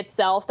healing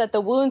itself, that the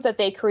wounds that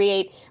they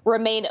create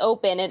remain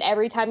open. And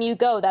every time you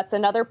go, that's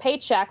another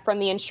paycheck from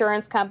the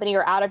insurance company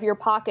or out of your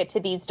pocket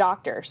to these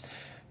doctors.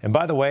 And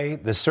by the way,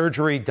 the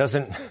surgery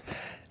doesn't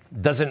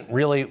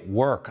really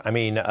work. I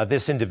mean,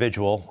 this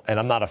individual, and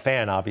I'm not a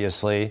fan,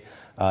 obviously,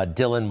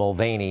 Dylan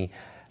Mulvaney,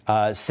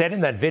 said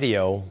in that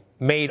video,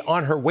 made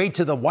on her way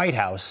to the White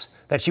House,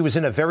 that she was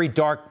in a very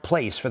dark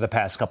place for the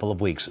past couple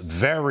of weeks.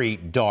 Very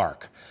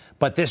dark.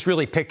 But this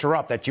really picked her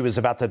up that she was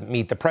about to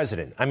meet the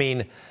president. I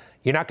mean,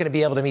 you're not going to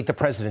be able to meet the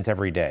president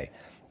every day.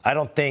 I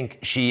don't think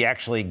she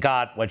actually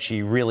got what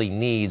she really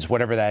needs,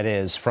 whatever that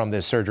is, from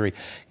this surgery.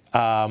 Do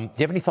you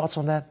have any thoughts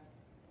on that?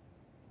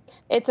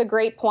 It's a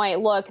great point.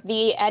 Look,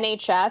 the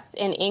NHS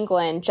in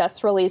England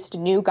just released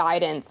new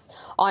guidance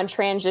on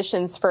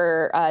transitions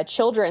for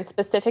children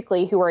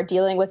specifically who are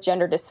dealing with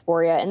gender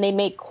dysphoria. And they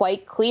make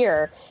quite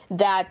clear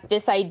that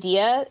this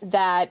idea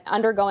that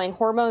undergoing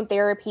hormone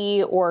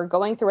therapy or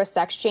going through a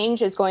sex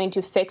change is going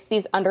to fix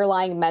these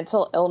underlying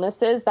mental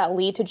illnesses that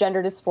lead to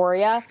gender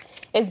dysphoria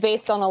is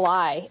based on a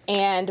lie.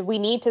 And we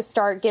need to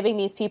start giving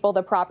these people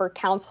the proper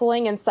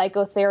counseling and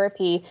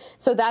psychotherapy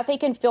so that they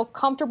can feel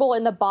comfortable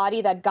in the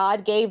body that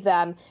God gave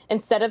them,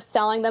 instead of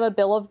selling them a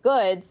bill of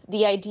goods,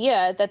 the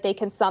idea that they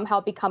can somehow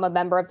become a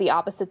member of the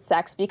opposite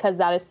sex, because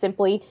that is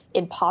simply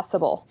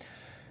impossible.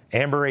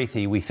 Amber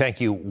Athey, we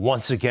thank you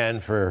once again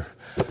for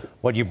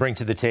what you bring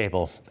to the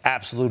table.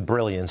 Absolute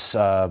brilliance.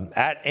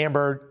 At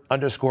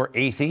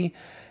Amber_Athey.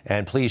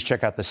 And please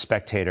check out The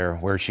Spectator,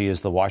 where she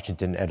is the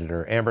Washington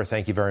editor. Amber,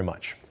 thank you very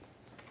much.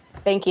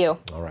 Thank you.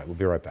 All right, we'll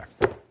be right back.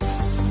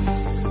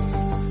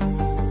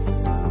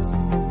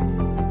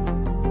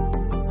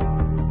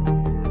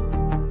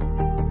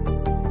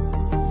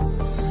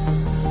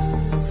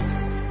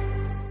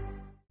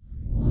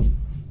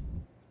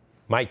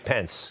 Mike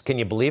Pence, can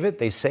you believe it?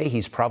 They say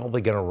he's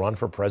probably going to run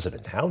for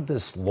president. How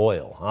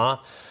disloyal, huh?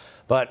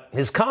 But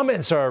his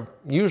comments are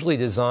usually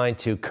designed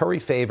to curry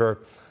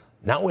favor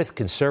not with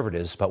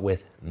conservatives, but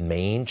with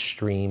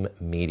mainstream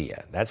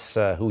media. That's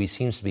who he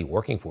seems to be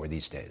working for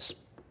these days.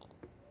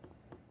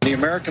 The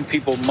American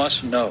people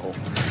must know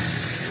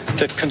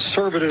that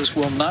conservatives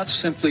will not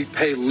simply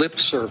pay lip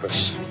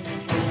service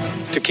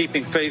to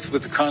keeping faith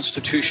with the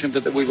Constitution,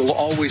 but that we will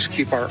always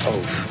keep our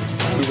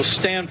oath. We will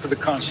stand for the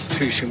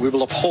Constitution. We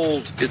will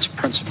uphold its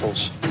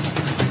principles,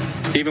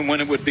 even when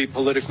it would be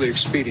politically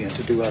expedient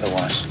to do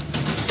otherwise.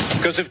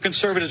 Because if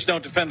conservatives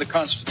don't defend the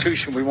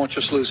Constitution, we won't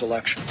just lose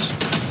elections.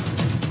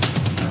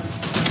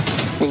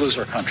 We'll lose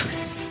our country.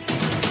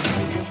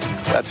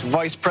 That's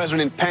Vice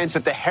President Pence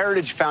at the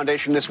Heritage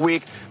Foundation this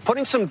week,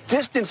 putting some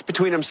distance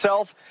between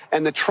himself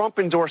and the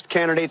Trump-endorsed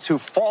candidates who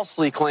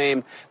falsely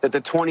claim that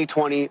the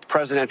 2020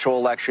 presidential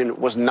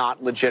election was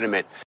not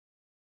legitimate.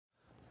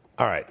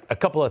 All right, a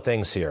couple of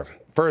things here.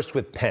 First,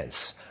 with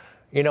Pence.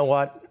 You know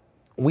what?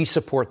 We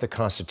support the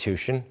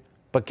Constitution,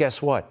 but guess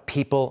what?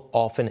 People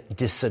often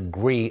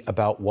disagree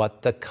about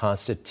what the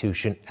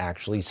Constitution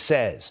actually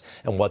says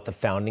and what the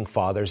Founding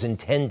Fathers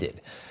intended.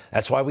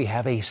 That's why we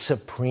have a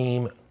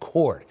Supreme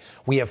Court.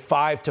 We have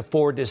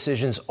 5-4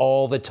 decisions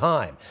all the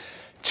time.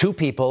 Two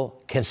people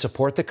can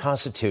support the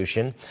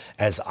Constitution,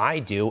 as I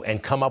do,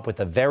 and come up with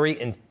a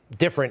very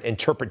different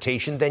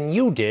interpretation than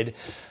you did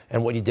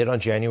and what you did on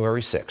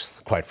January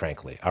 6th, quite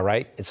frankly. All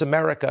right? It's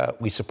America.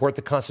 We support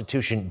the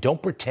Constitution.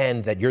 Don't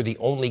pretend that you're the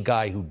only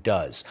guy who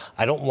does.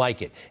 I don't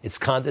like it. It's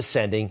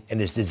condescending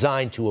and is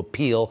designed to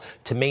appeal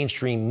to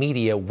mainstream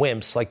media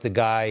wimps like the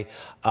guy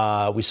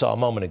we saw a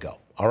moment ago.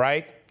 All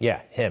right?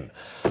 Yeah, him.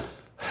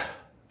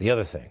 The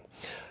other thing,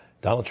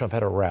 Donald Trump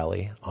had a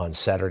rally on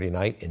Saturday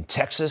night in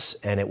Texas,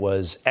 and it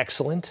was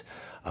excellent.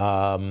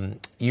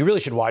 You really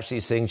should watch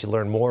these things. You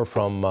learn more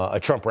from a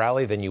Trump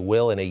rally than you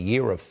will in a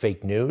year of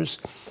fake news.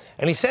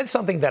 And he said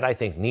something that I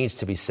think needs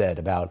to be said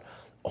about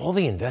all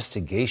the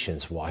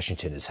investigations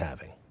Washington is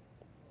having.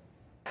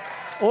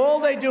 All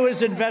they do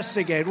is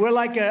investigate. We're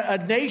like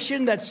a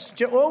nation that's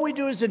all we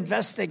do is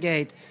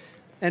investigate.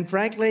 And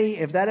frankly,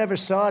 if that ever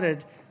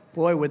started,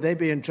 boy, would they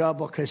be in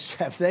trouble, because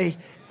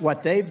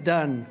what they've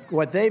done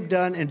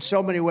in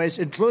so many ways,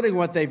 including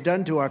what they've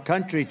done to our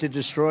country to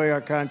destroy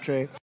our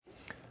country.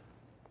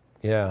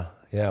 Yeah,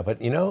 but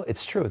you know,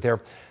 it's true.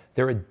 They're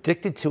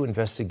addicted to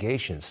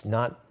investigations,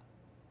 not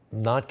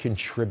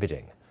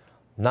contributing,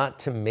 not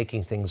to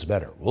making things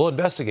better. We'll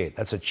investigate.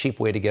 That's a cheap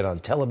way to get on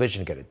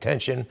television, get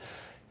attention,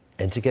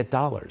 and to get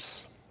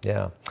dollars.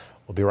 Yeah,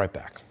 we'll be right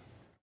back.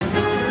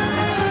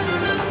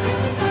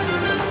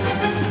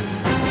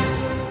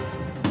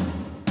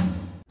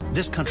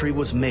 This country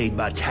was made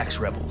by tax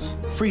rebels,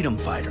 freedom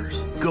fighters,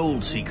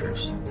 gold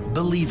seekers,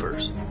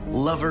 believers,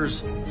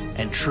 lovers,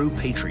 and true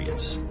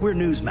patriots. We're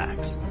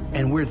Newsmax,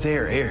 and we're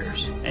their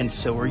heirs, and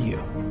so are you.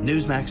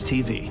 Newsmax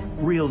TV,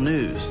 real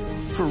news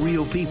for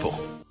real people.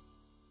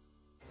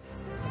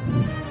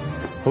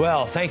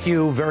 Well, thank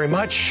you very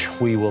much.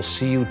 We will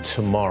see you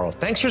tomorrow.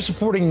 Thanks for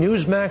supporting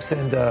Newsmax,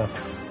 and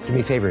do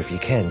me a favor, if you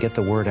can, get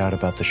the word out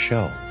about the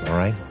show. All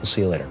right? We'll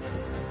see you later.